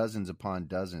mean, dozens upon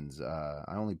dozens.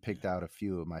 I only picked out a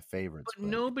few of my favorites. But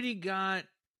nobody got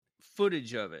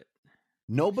footage of it.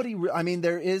 Nobody. I mean,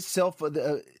 there is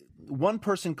one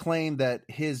person claimed that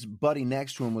his buddy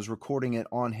next to him was recording it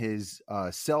on his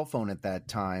cell phone at that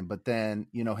time, but then,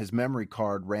 you know, his memory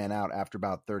card ran out after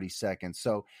about 30 seconds.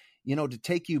 So, you know, to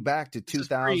take you back to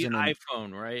 2000,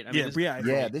 pre-iPhone, right? I mean, pre-iPhone.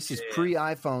 Yeah, this is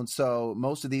pre-iPhone. So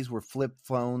most of these were flip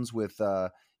phones with,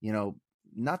 you know,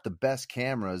 not the best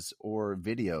cameras or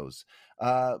videos.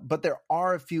 But there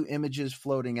are a few images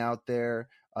floating out there.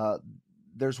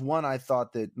 There's one I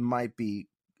thought that might be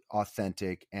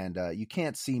authentic, and you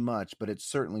can't see much, but it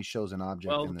certainly shows an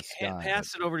object in the sky.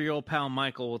 Pass it over to your old pal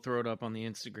Michael. We'll throw it up on the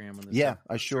Instagram.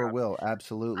 I sure will.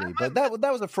 Absolutely. But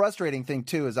that was a frustrating thing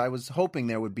too, is I was hoping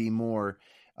there would be more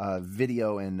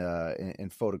video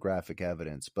and photographic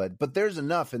evidence, but there's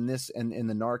enough in this and in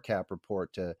the NARCAP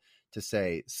report to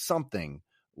say something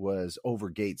was over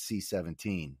gate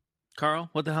C-17. Carl,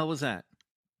 what the hell was that?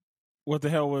 What the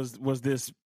hell was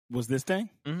this thing?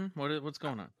 Mm-hmm. What's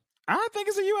going on? I think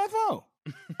it's a UFO.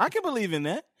 I can believe in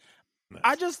that.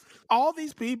 Nice. All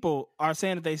these people are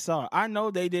saying that they saw it. I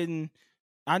know they didn't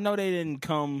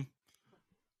come,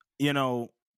 you know,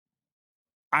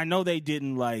 I know they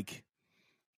didn't like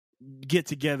get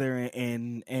together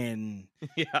and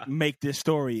make this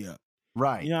story up.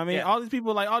 Right. You know what I mean? Yeah. All these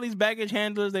people, like all these baggage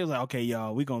handlers, they was like, okay,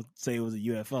 y'all, we gonna say it was a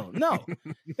UFO. No,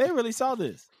 they really saw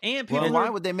this. And people why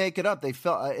would they make it up? They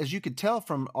felt, as you could tell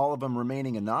from all of them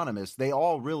remaining anonymous, they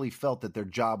all really felt that their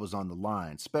job was on the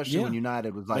line, especially when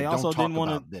United was like, don't talk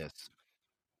about this.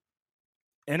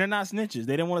 And they're not snitches.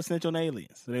 They didn't want to snitch on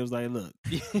aliens. So they was like, look.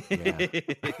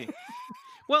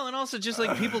 Well, and also just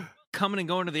like people coming and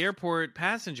going to the airport,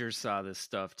 passengers saw this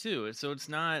stuff too. So it's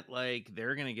not like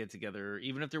they're going to get together.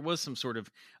 Even if there was some sort of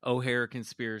O'Hare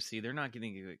conspiracy, they're not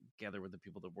getting together with the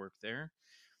people that work there.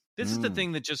 This is the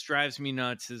thing that just drives me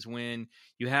nuts, is when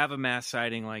you have a mass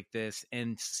sighting like this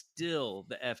and still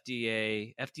the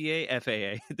FAA, the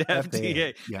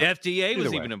FDA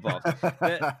was even involved.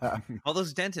 All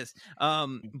those dentists.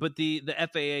 But the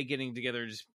FAA getting together,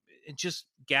 just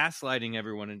gaslighting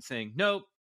everyone and saying, nope,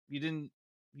 you didn't.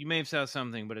 You may have saw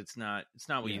something, but it's not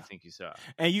what you think you saw.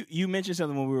 And you mentioned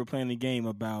something when we were playing the game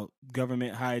about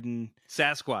government hiding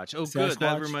Sasquatch. Oh, Sasquatch. Good.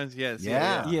 That reminds. Yes.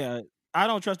 Yeah. I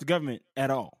don't trust the government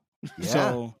at all. Yeah.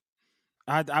 So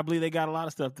I believe they got a lot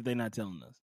of stuff that they're not telling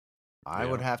us. I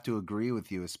would have to agree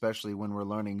with you, especially when we're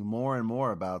learning more and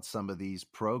more about some of these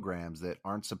programs that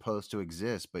aren't supposed to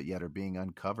exist, but yet are being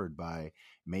uncovered by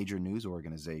major news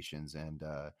organizations and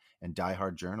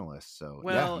diehard journalists. So,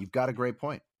 you've got a great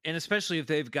point. And especially if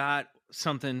they've got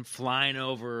something flying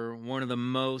over one of the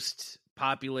most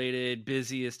populated,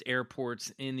 busiest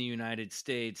airports in the United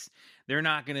States, they're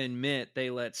not going to admit they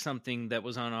let something that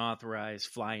was unauthorized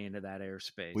fly into that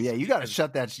airspace. Well, you got to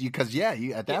shut that, because you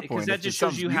at that point, that just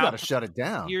shows you how got to shut it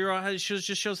down. It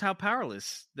just shows how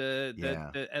powerless the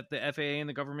FAA and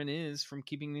the government is from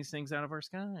keeping these things out of our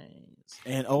skies.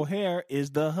 And O'Hare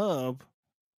is the hub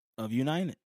of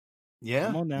United. Yeah,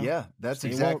 Come on now. Yeah, that's Stay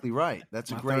exactly woke. right.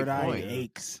 That's My a great third point. eye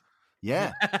aches.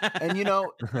 Yeah. And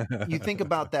you think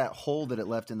about that hole that it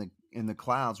left in the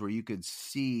clouds where you could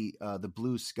see the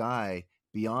blue sky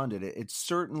beyond it. It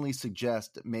certainly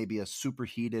suggests maybe a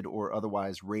superheated or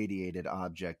otherwise radiated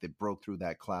object that broke through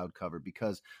that cloud cover,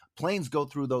 because planes go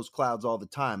through those clouds all the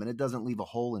time and it doesn't leave a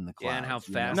hole in the clouds. Yeah, and how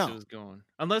fast it was going.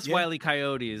 Unless Wile E.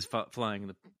 Coyote is flying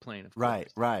the plane, of course.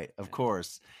 Right, of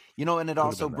course. And it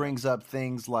also brings up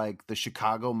things like the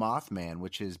Chicago Mothman,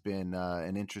 which has been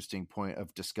an interesting point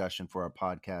of discussion for our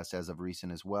podcast as of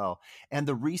recent as well. And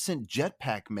the recent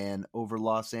jetpack man over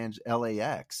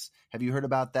LAX. Have you heard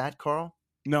about that, Carl?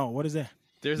 No, what is that?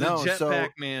 There's a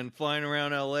jetpack man flying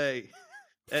around LA.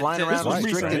 Flying around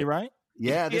recently, right?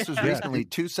 Yeah, this was recently.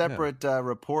 Two separate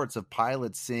reports of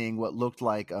pilots seeing what looked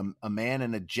like a man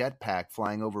in a jetpack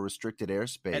flying over restricted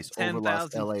airspace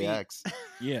over LAX.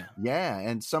 Yeah. Yeah,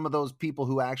 and some of those people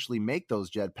who actually make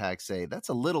those jetpacks say that's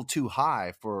a little too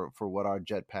high for what our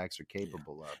jetpacks are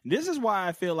capable of. This is why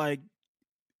I feel like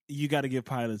you got to give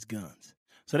pilots guns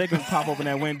so they can pop open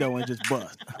that window and just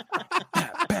bust.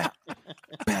 Bap, bap,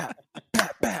 bap,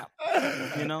 bap, bap.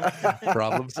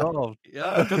 Problem solved.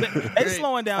 Yeah, they're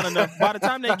slowing down enough. By the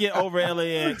time they get over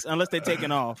LAX, unless they're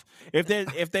taking off,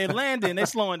 if they're landing, they're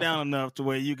slowing down enough to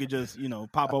where you could just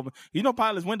pop open.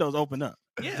 Pilots' windows open up.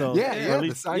 Yeah, so,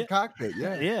 the side cockpit.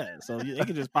 Yeah. So they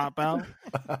can just pop out,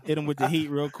 hit them with the heat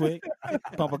real quick,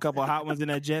 pump a couple of hot ones in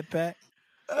that jetpack.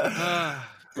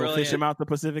 Go fish him out the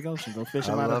Pacific Ocean. Go fish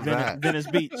him out of Venice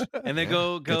Beach. And then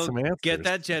go get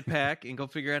that jetpack and go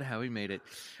figure out how he made it.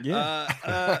 Yeah.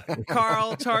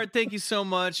 Carl Tart, thank you so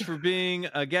much for being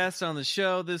a guest on the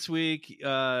show this week.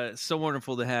 So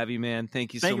wonderful to have you, man.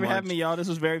 Thank you so much. Thank you for having me, y'all. This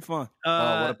was very fun.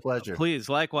 What a pleasure. Please,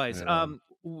 likewise. Yeah.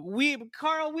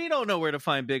 Carl, we don't know where to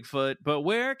find Bigfoot, but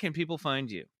where can people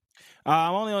find you?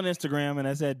 I'm only on Instagram, and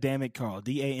that's at Dammit Carl,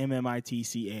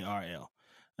 DAMMITCARL.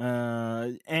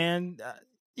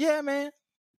 Yeah, man.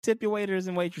 Tip your waiters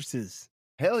and waitresses.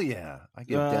 Hell yeah. I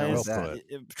get down with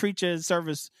that. Treat your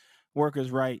service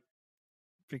workers right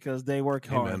because they work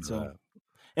hard. Amen So,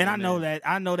 and I know that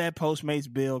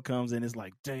Postmates bill comes in. It's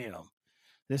like, damn,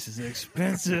 this is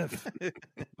expensive.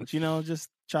 But just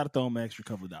try to throw them an extra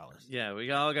couple of dollars. Yeah,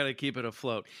 we all got to keep it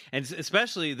afloat. And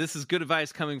especially, this is good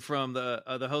advice coming from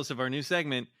the host of our new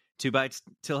segment, 2 Bites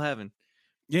Till Heaven.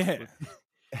 Yeah.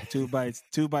 2 bites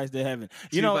to heaven.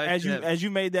 As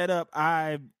you made that up,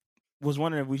 I was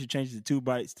wondering if we should change it to 2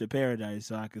 Bites to Paradise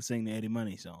so I could sing the Eddie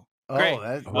Money song.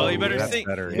 Great. Well, you better sing.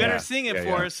 Better. You better sing it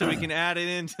for us so we can add it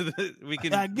into the. We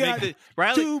can. I got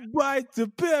Riley. 2 bites to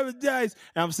paradise.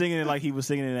 And I'm singing it like he was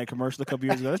singing in that commercial a couple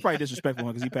years ago. That's probably disrespectful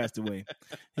because he passed away.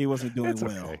 He wasn't doing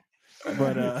well. Okay.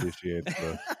 But he appreciates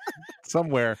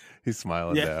somewhere he's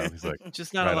smiling down. He's like,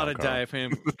 just not a lot of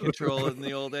diaphragm control in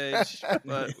the old age,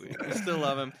 but we still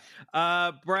love him.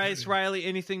 Bryce, Riley,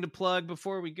 anything to plug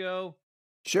before we go?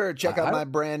 Sure. Check out my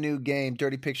brand new game,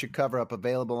 Dirty Picture Cover Up,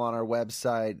 available on our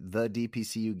website,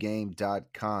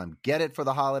 thedpcugame.com. Get it for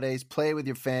the holidays. Play with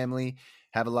your family.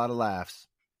 Have a lot of laughs.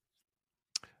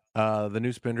 The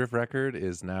new Spindrift record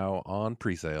is now on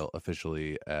pre-sale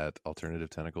officially at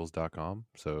alternativetentacles.com.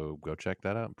 So go check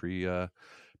that out.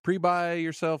 Pre-buy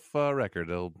yourself a record.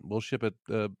 We'll ship it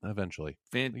eventually.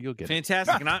 You'll get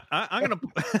fantastic. And I'm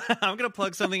gonna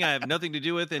plug something I have nothing to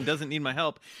do with and doesn't need my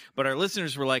help. But our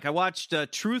listeners were like, I watched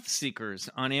Truth Seekers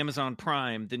on Amazon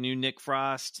Prime, the new Nick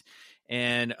Frost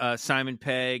and Simon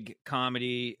Pegg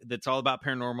comedy that's all about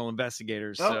paranormal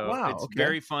investigators. It's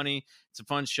very funny. It's a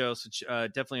fun show. So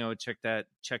definitely I would check that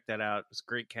out. It's a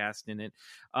great cast in it.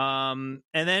 And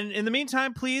then in the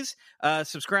meantime, please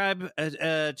subscribe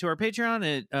to our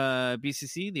Patreon at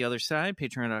BCC, The Other Side,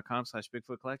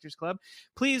 patreon.com/Bigfoot Collectors Club.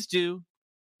 Please do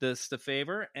us the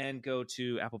favor and go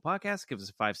to Apple Podcasts, give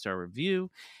us a 5-star review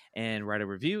and write a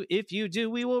review. If you do,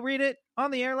 we will read it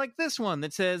on the air, like this one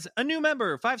that says, a new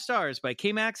member, 5 stars by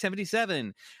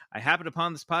KMax77. I happened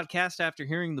upon this podcast after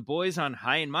hearing the boys on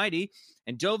High and Mighty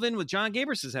and dove in with John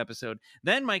Gabris' episode.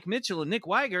 Then Mike Mitchell and Nick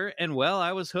Weiger, and well,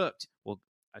 I was hooked. Well,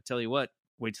 I tell you what,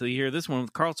 wait till you hear this one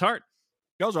with Carl Tart.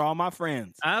 Those are all my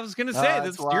friends. I was going to say,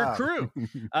 that's your crew.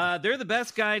 They're the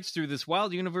best guides through this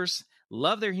wild universe.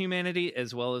 Love their humanity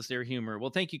as well as their humor.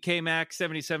 Well, thank you,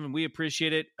 KMax77. We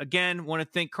appreciate it. Again, want to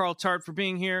thank Carl Tart for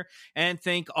being here and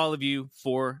thank all of you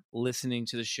for listening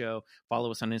to the show. Follow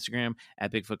us on Instagram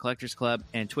at Bigfoot Collectors Club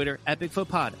and Twitter at Bigfoot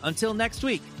Pod. Until next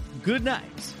week, good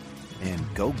night. And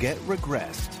go get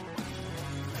regressed.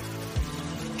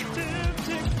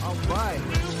 All right.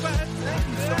 Thank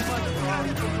you so much, Carl.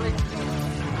 You're a great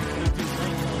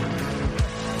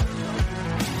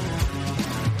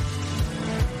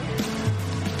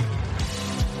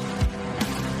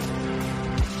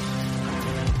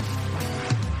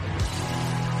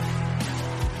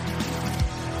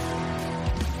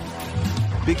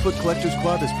Bigfoot Collectors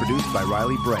Club is produced by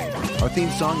Riley Bray. Our theme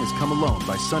song is Come Alone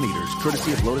by Sun Eaters,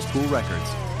 courtesy of Lotus Pool Records.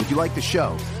 If you like the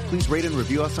show, please rate and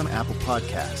review us on Apple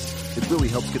Podcasts. It really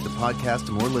helps get the podcast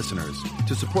to more listeners.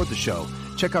 To support the show,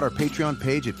 check out our Patreon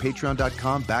page at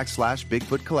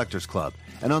patreon.com/Bigfoot Collectors Club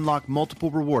and unlock multiple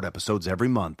reward episodes every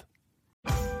month.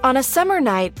 On a summer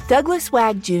night, Douglas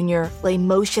Wag Jr. lay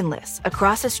motionless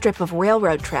across a strip of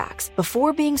railroad tracks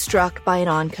before being struck by an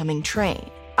oncoming train.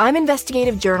 I'm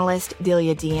investigative journalist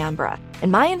Delia D'Ambra,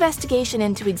 and my investigation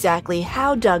into exactly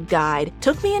how Doug died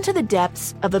took me into the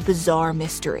depths of a bizarre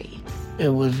mystery. It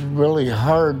was really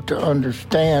hard to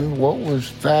understand what was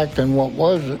fact and what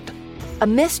wasn't. A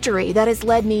mystery that has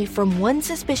led me from one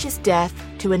suspicious death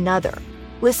to another.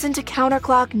 Listen to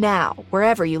Counterclock now,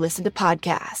 wherever you listen to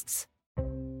podcasts.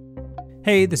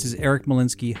 Hey, this is Eric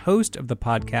Malinsky, host of the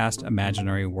podcast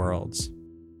Imaginary Worlds.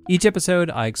 Each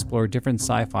episode, I explore different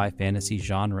sci-fi fantasy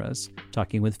genres,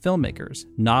 talking with filmmakers,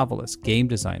 novelists, game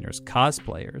designers,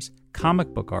 cosplayers,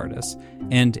 comic book artists,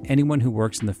 and anyone who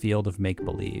works in the field of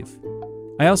make-believe.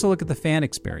 I also look at the fan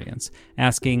experience,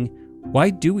 asking,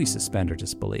 why do we suspend our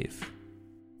disbelief?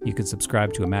 You can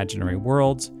subscribe to Imaginary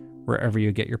Worlds wherever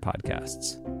you get your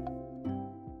podcasts.